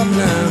 Lord,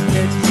 now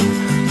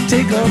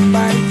take a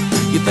bite.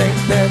 You think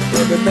that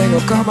everything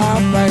will come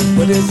out right,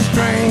 but it's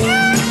strange.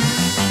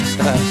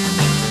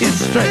 It's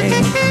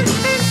strange.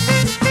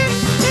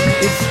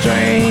 It's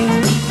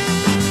strange.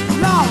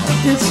 Lord,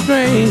 it's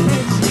strange.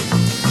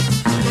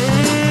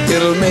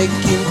 It'll make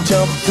you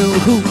jump through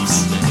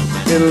hoops.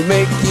 It'll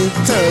make you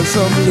turn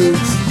some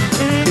loops.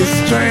 It's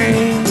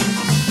strange.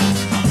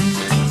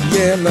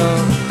 Yeah,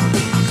 Lord.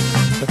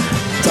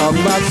 Talk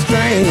about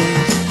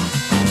strange.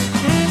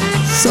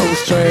 So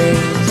strange.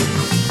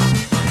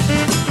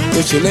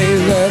 If she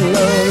lays that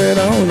loving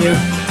on you,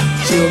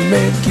 She'll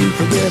make you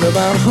forget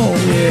about home,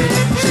 yeah.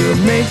 She'll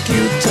make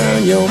you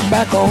turn your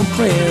back on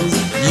friends.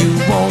 You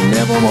won't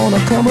never wanna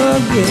come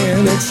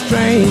again. It's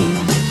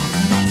strange.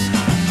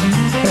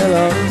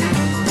 Hello.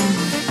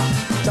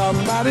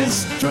 Talking about it's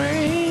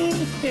strange.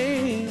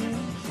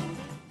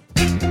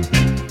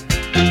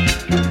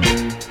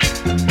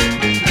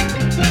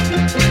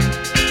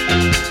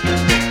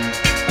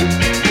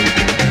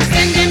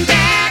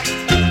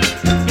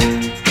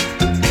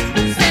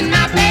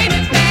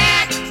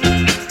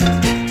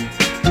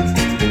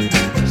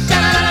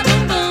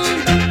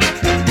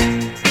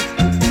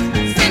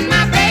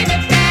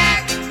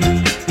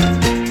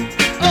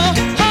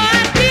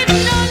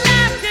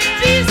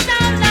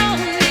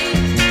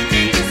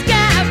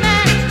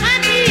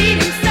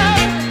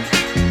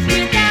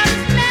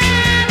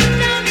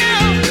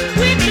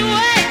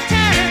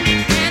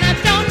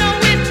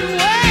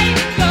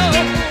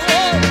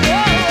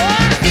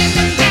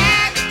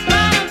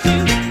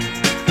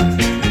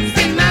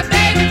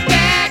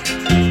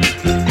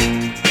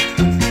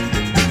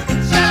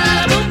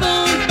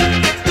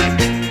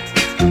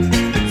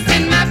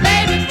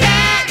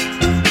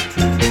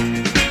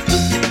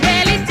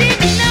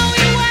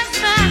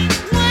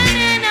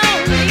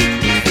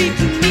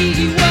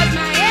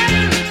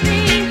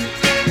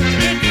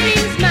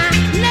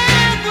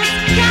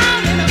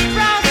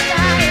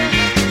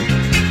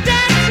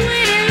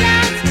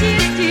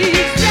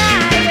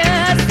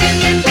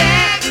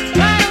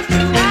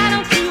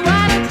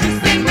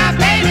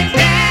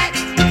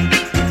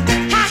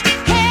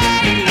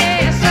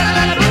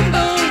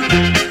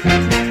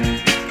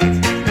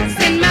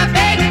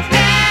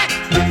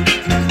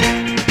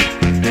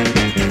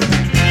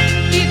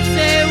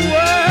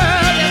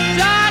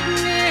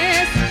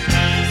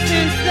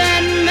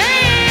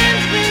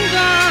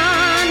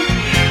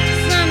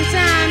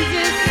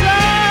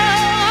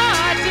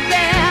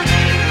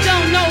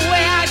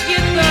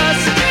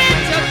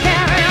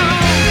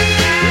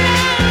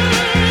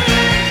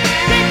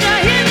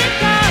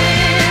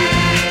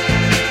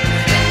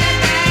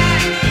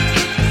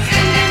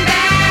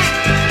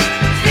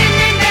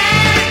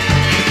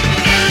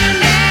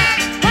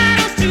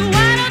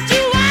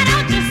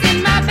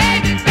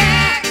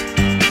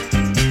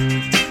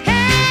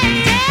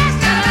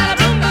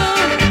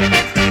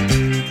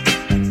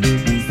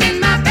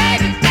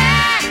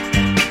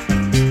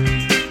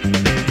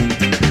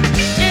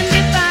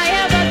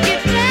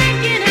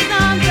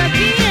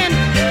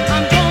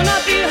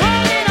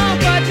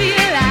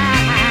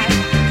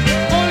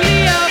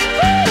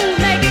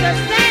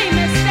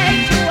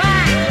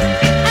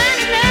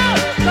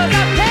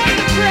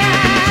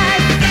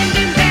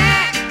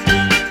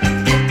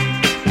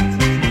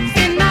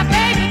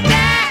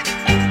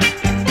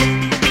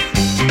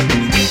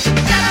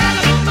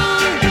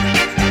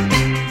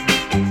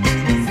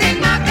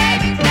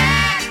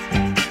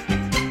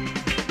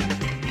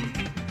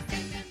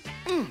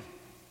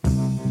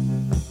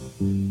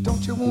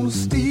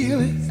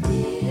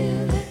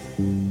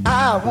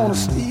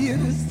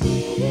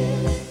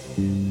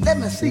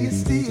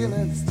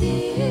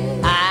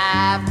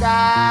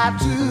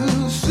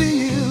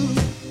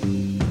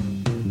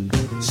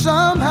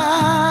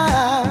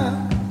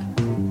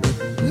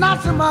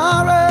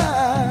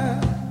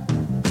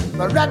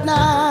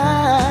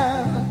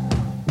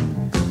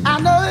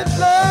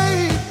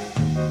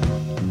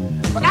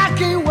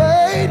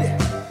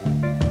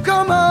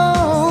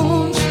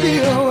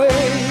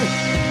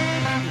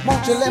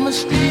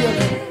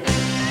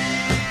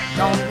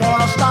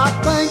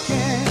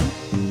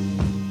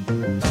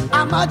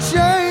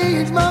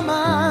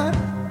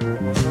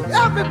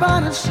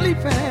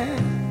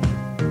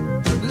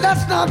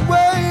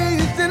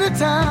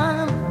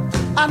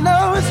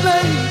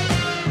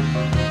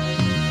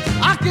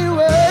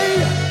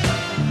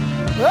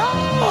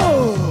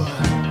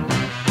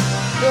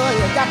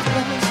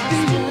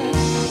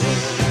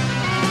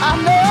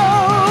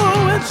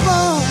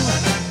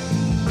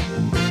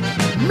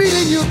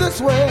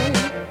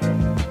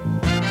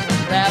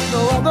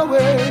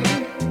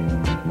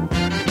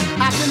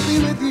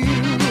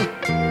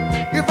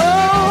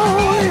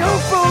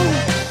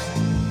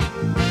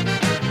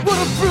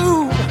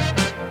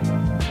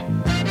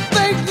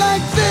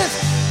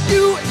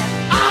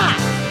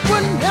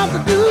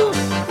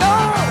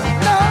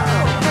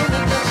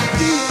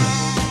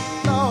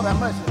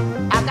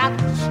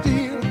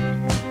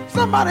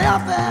 Somebody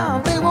out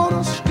there, they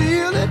wanna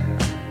steal it.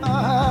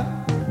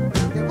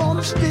 They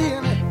wanna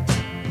steal it.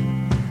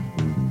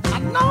 I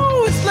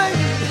know it's late.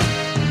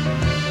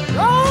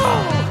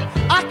 Oh,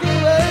 I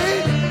can't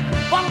wait.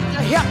 Why don't you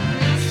help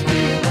me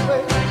steal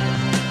away?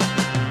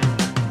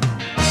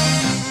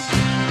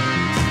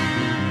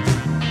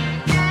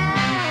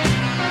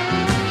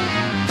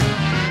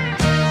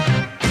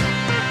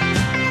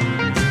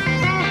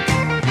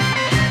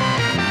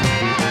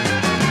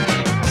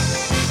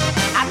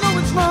 I know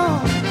it's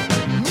wrong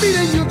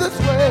meeting you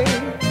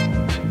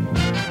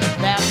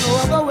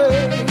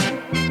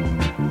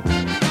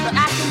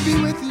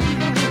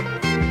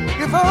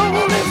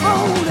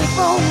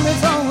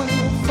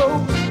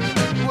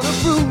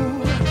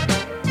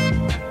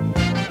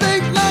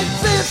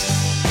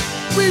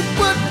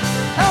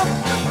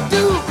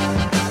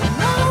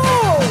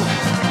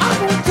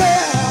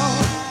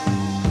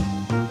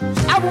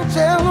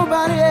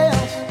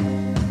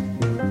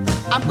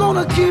I'm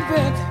gonna keep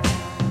it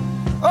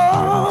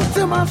all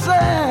to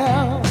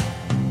myself.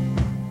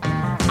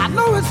 I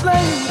know it's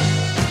late.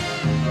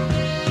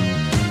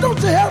 Don't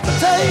you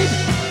hesitate.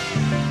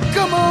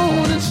 Come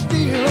on and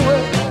steal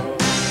away.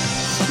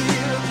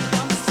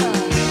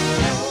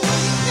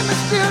 Give me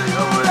still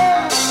your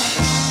love.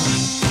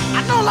 I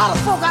know a lot of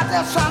folk out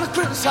there trying to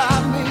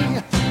criticize me,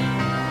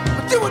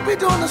 but you would be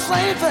doing the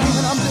same thing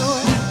that I'm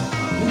doing.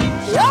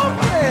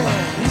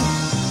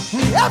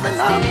 Every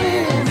now and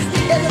then,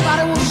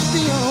 everybody wants to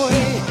steal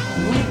away.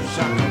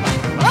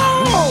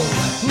 Oh,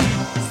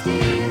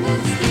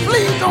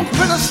 please don't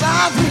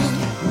criticize me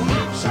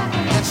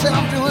and say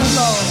I'm doing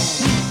wrong.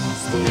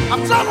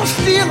 I'm trying to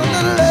steal a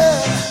little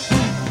love.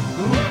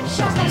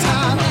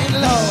 Time ain't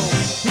long.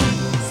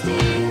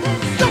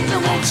 Don't you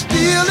want to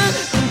steal it?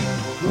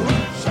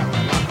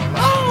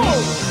 Oh,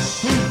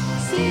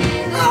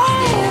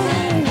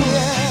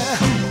 yeah.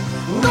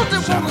 Don't you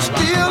want to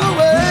steal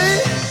away?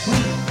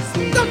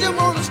 Don't you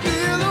want to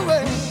steal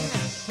away?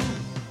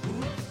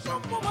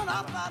 Some woman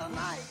out by the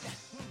night.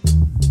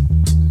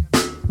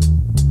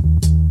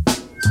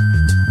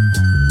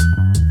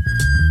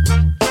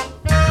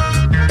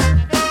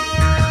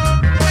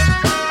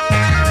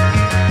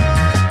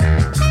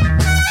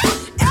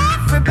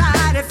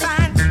 Everybody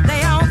finds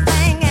their own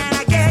thing, and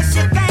I guess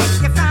you think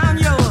you found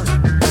yours.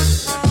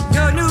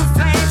 Your new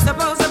flame's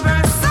supposed to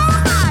burn so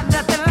hot,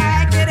 nothing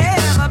like it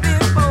ever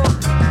before.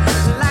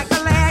 Like a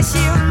last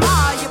year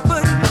more, you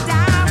put me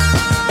down,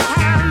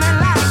 hand me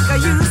like a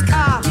used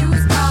car.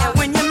 And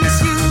when you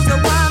misuse the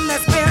one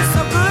that's been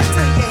so good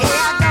to you, hey,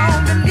 I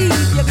don't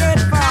believe you get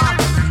far.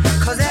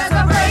 'Cause there's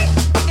a break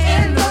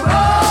in the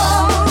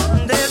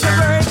road. There's a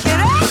break in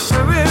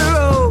every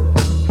road.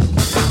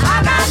 I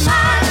got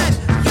mine,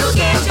 you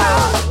get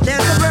yours.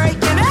 There's a break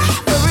in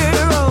every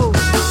road.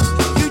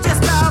 You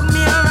just dog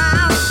me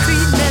around,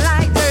 treat me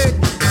like dirt.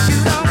 You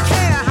don't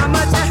care how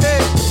much I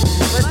hurt.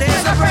 But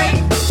there's a break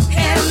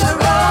in the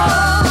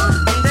road.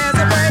 There's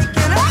a break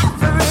in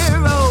every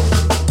road.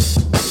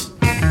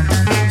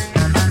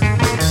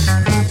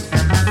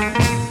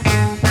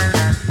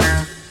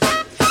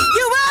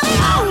 You were the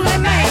only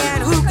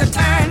man who could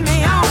turn me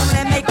on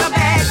and make a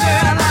bad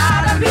girl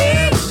out of me.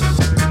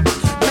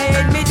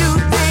 Made me do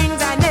things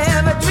I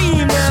never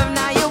dreamed of.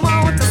 Now you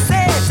want to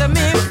set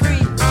me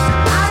free.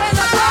 Out in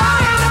the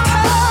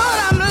cold,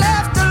 I'm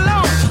left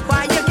alone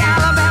while you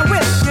gallivant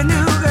with your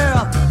new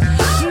girl.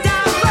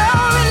 Down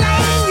Roaring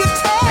Lane, you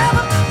tell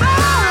them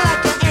all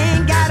like you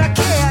ain't got a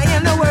care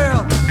in the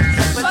world.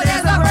 But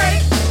there's a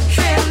break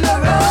in the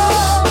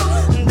road.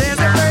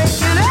 There's a break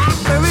in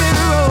every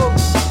road.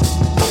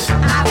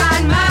 I got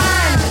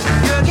mine,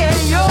 you're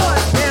getting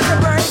yours. There's a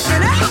break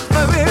in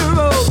every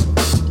road.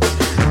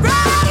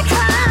 Riding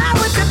high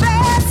with your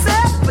bad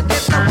self,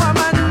 forget the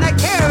woman that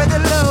carried the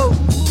load.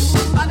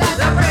 But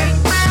there's a break,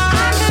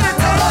 I'm gonna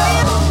tell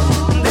you.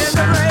 There's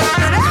a break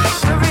in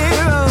every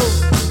road.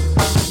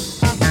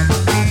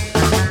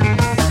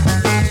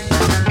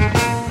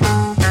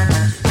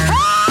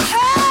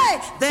 Hey,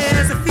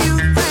 there's a few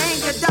things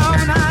you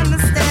don't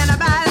understand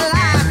about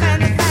life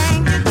and the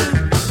things you do.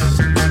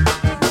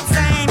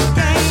 Same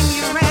game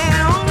you ran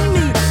on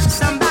me,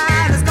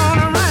 somebody's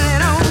gonna run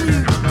it on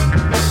you.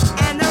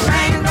 And the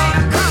rain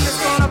gonna come, it's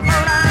gonna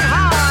pour down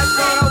hard,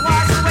 gonna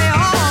wash away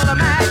all of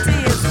my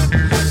tears.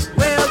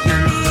 Well, you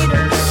need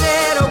a new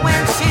set of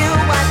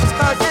windshield wipers,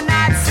 'cause you're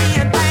not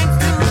seeing things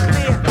too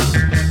clear.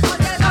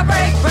 There's a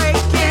break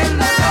in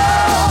the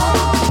road.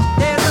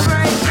 There's a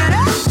break in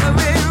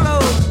every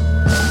road.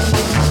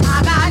 I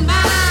got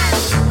mine,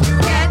 you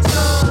get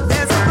yours.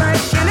 There's a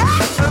break in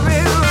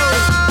every road.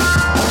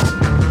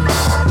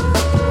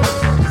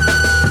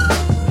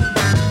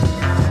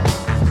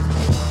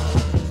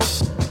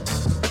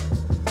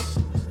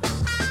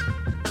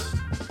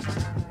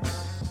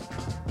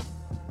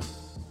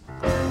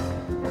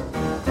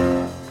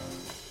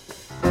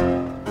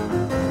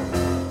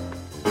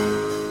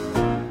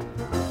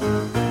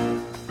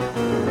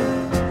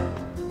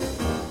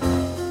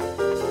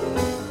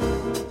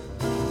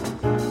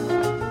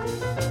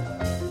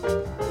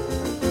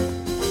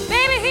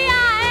 Baby, here I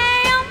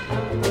am,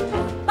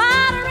 by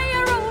the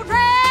railroad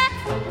track,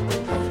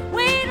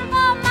 waiting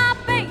for my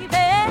baby.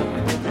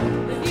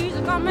 He's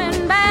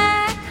coming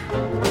back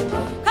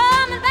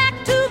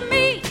to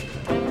me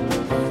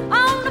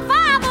on the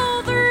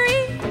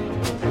 503,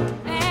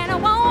 and it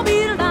won't be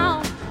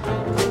long.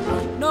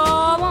 No,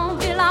 it won't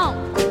be long.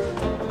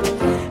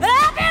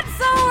 I've been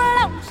so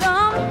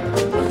lonesome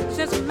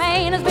since the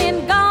man has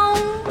been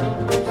gone.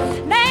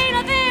 There ain't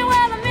nothing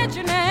worth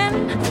mentioning,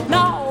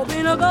 no,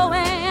 been a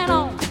going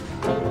on.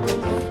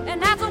 And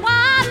that's why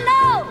I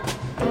know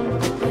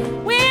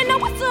when the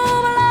whistle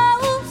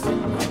blows,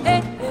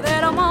 that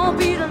it won't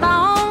be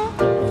long.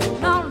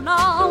 No,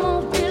 it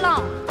won't be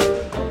long.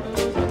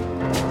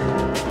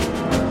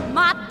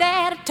 My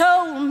daddy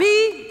told me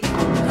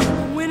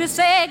when he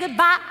said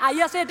goodbye,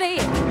 yes he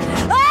did.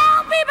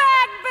 I'll be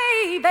back,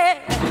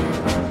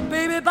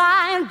 baby,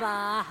 by and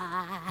by.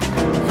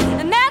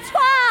 And that's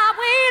why I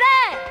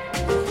waited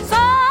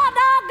so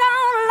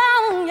doggone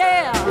long,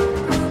 yeah.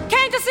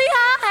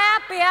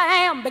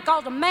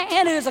 because the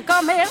man is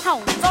coming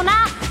home. So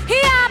now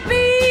here I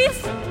be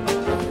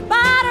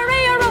by the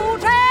railroad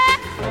track,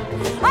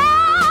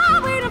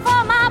 oh, waiting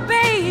for my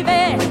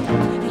baby.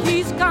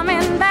 He's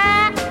coming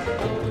back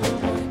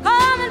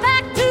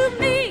to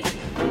me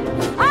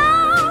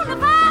on the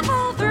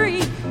 503.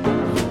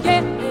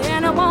 Yeah,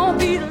 and it won't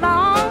be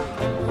long.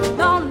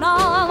 No, no,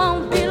 it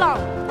won't be long.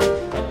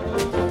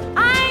 I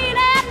ain't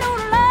had no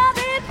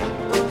loving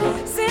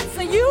since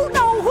you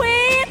know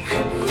when.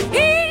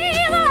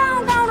 He's a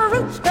long gone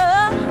rooster,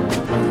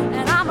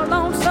 and I'm a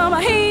lonesome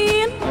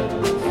hen,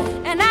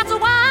 and that's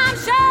why I'm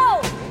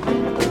sure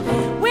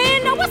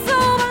when the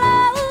whistle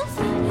blows,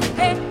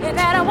 hey,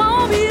 that it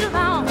won't be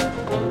long.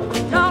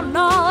 No,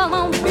 no, it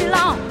won't be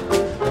long.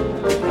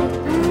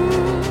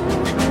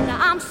 Now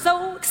I'm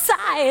so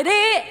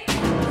excited,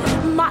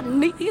 my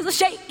knees are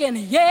shaking,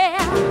 yeah.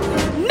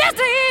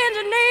 Mr.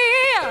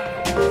 Engineer,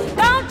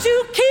 don't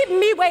you keep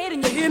me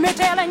waiting. You hear me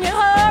telling you,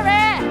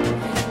 hurry,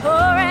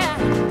 hurry,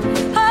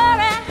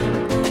 hurry,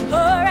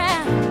 hurry,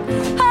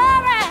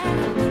 hurry,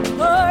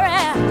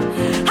 hurry,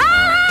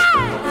 hurry,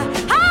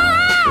 hurry.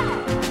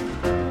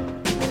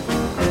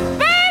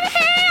 Baby,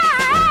 here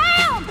I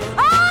am,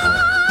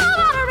 all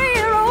on the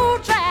railroad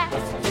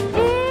tracks,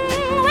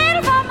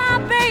 waiting for my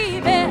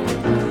baby.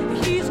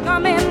 He's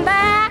coming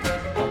back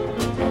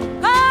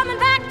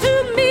to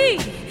me,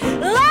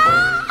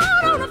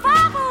 Lord, on the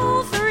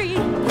 503.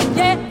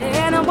 Yeah,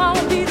 and it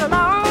won't be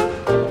long.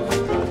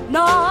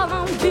 No, it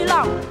won't be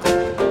long.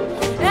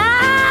 I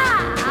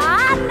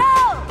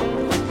know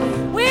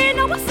when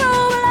the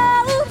whistle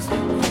blows,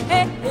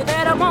 hey,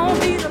 that it won't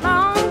be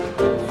long.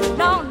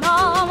 No, no,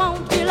 it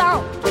won't be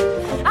long.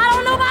 I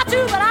don't know about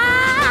you, but I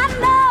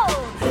know.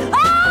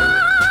 Oh,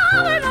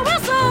 when the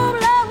whistle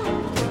blows,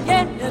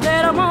 yeah,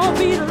 that it won't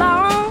be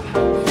long.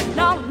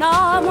 No, no,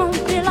 it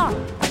won't be long.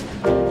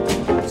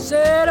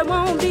 Said it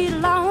won't be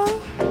long.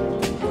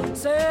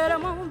 Said it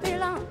won't be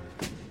long.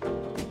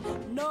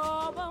 No,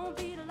 it won't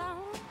be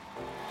long.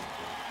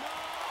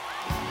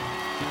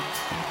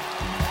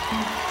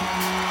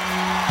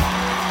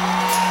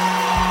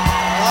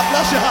 God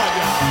bless your heart,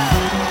 y'all.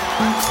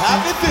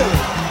 Happy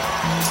feeling.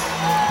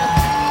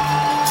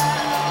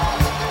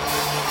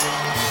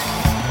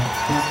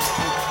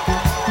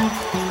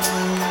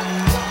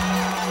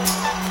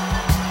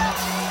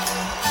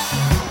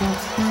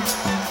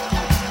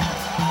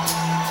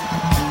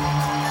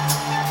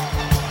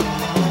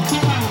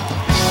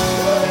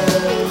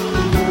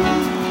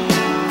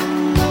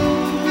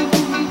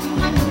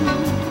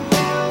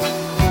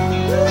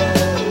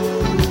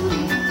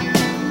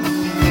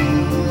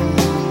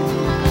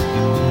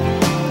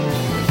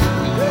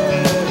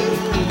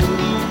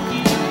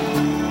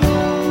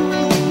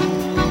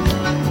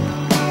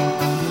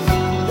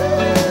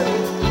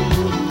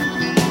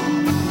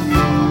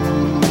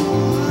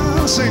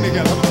 Sing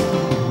together.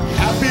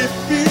 Happy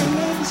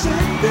feelings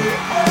in the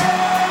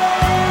air,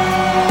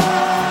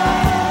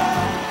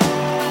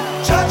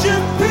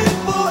 touching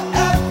people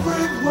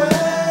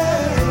everywhere,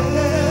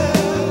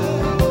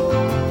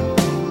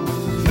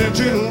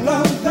 plenty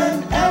love and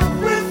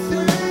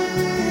everything.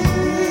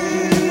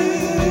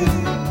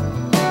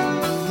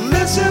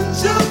 Listen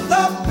to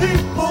the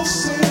people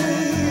sing.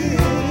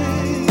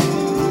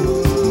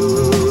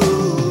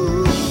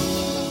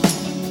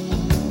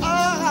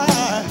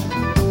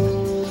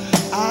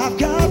 I've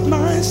got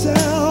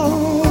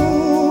myself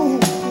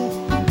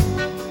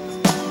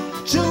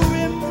to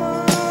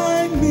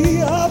remind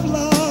me of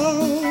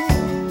love.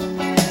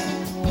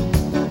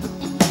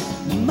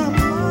 My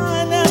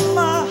mind and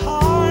my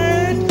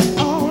heart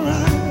are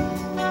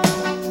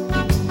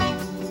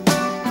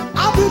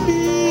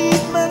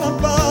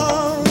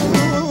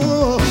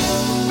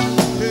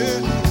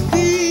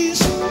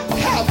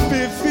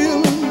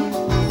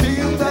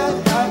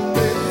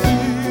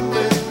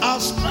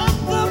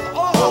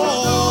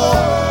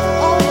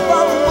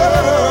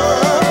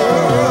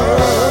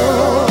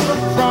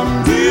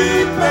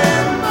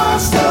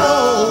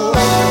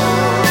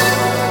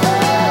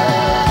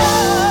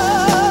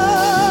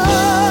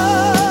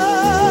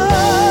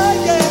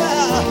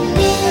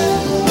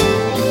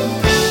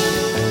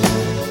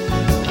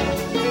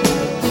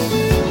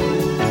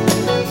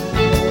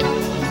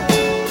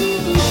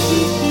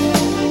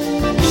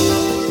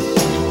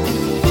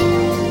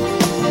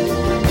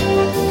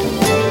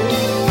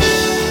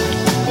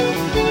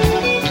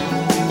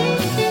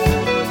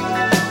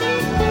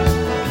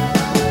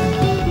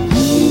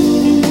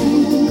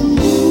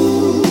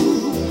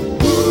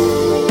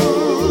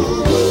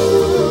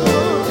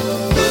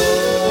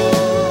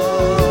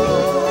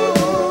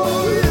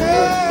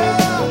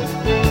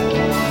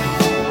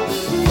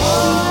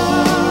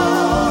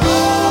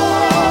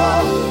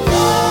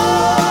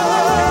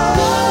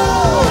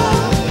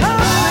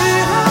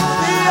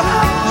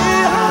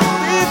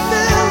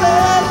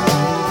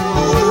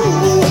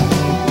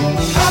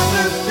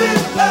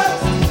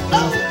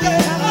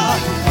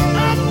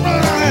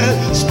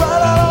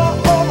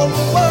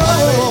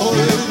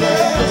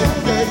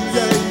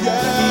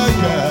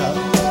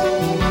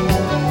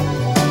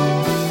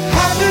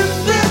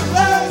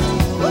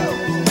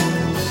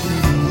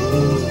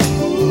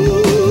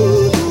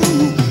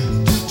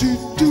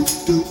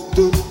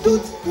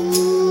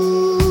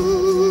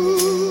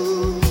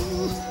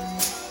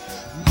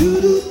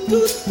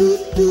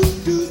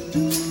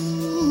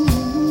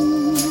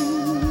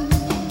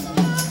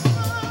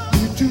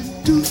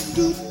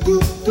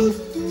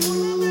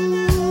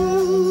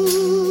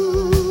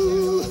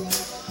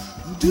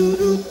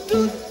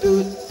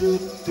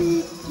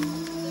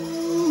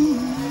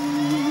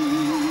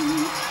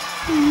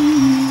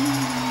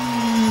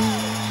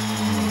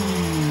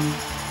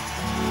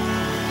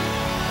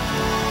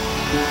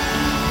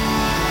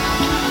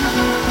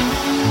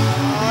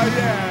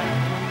yeah.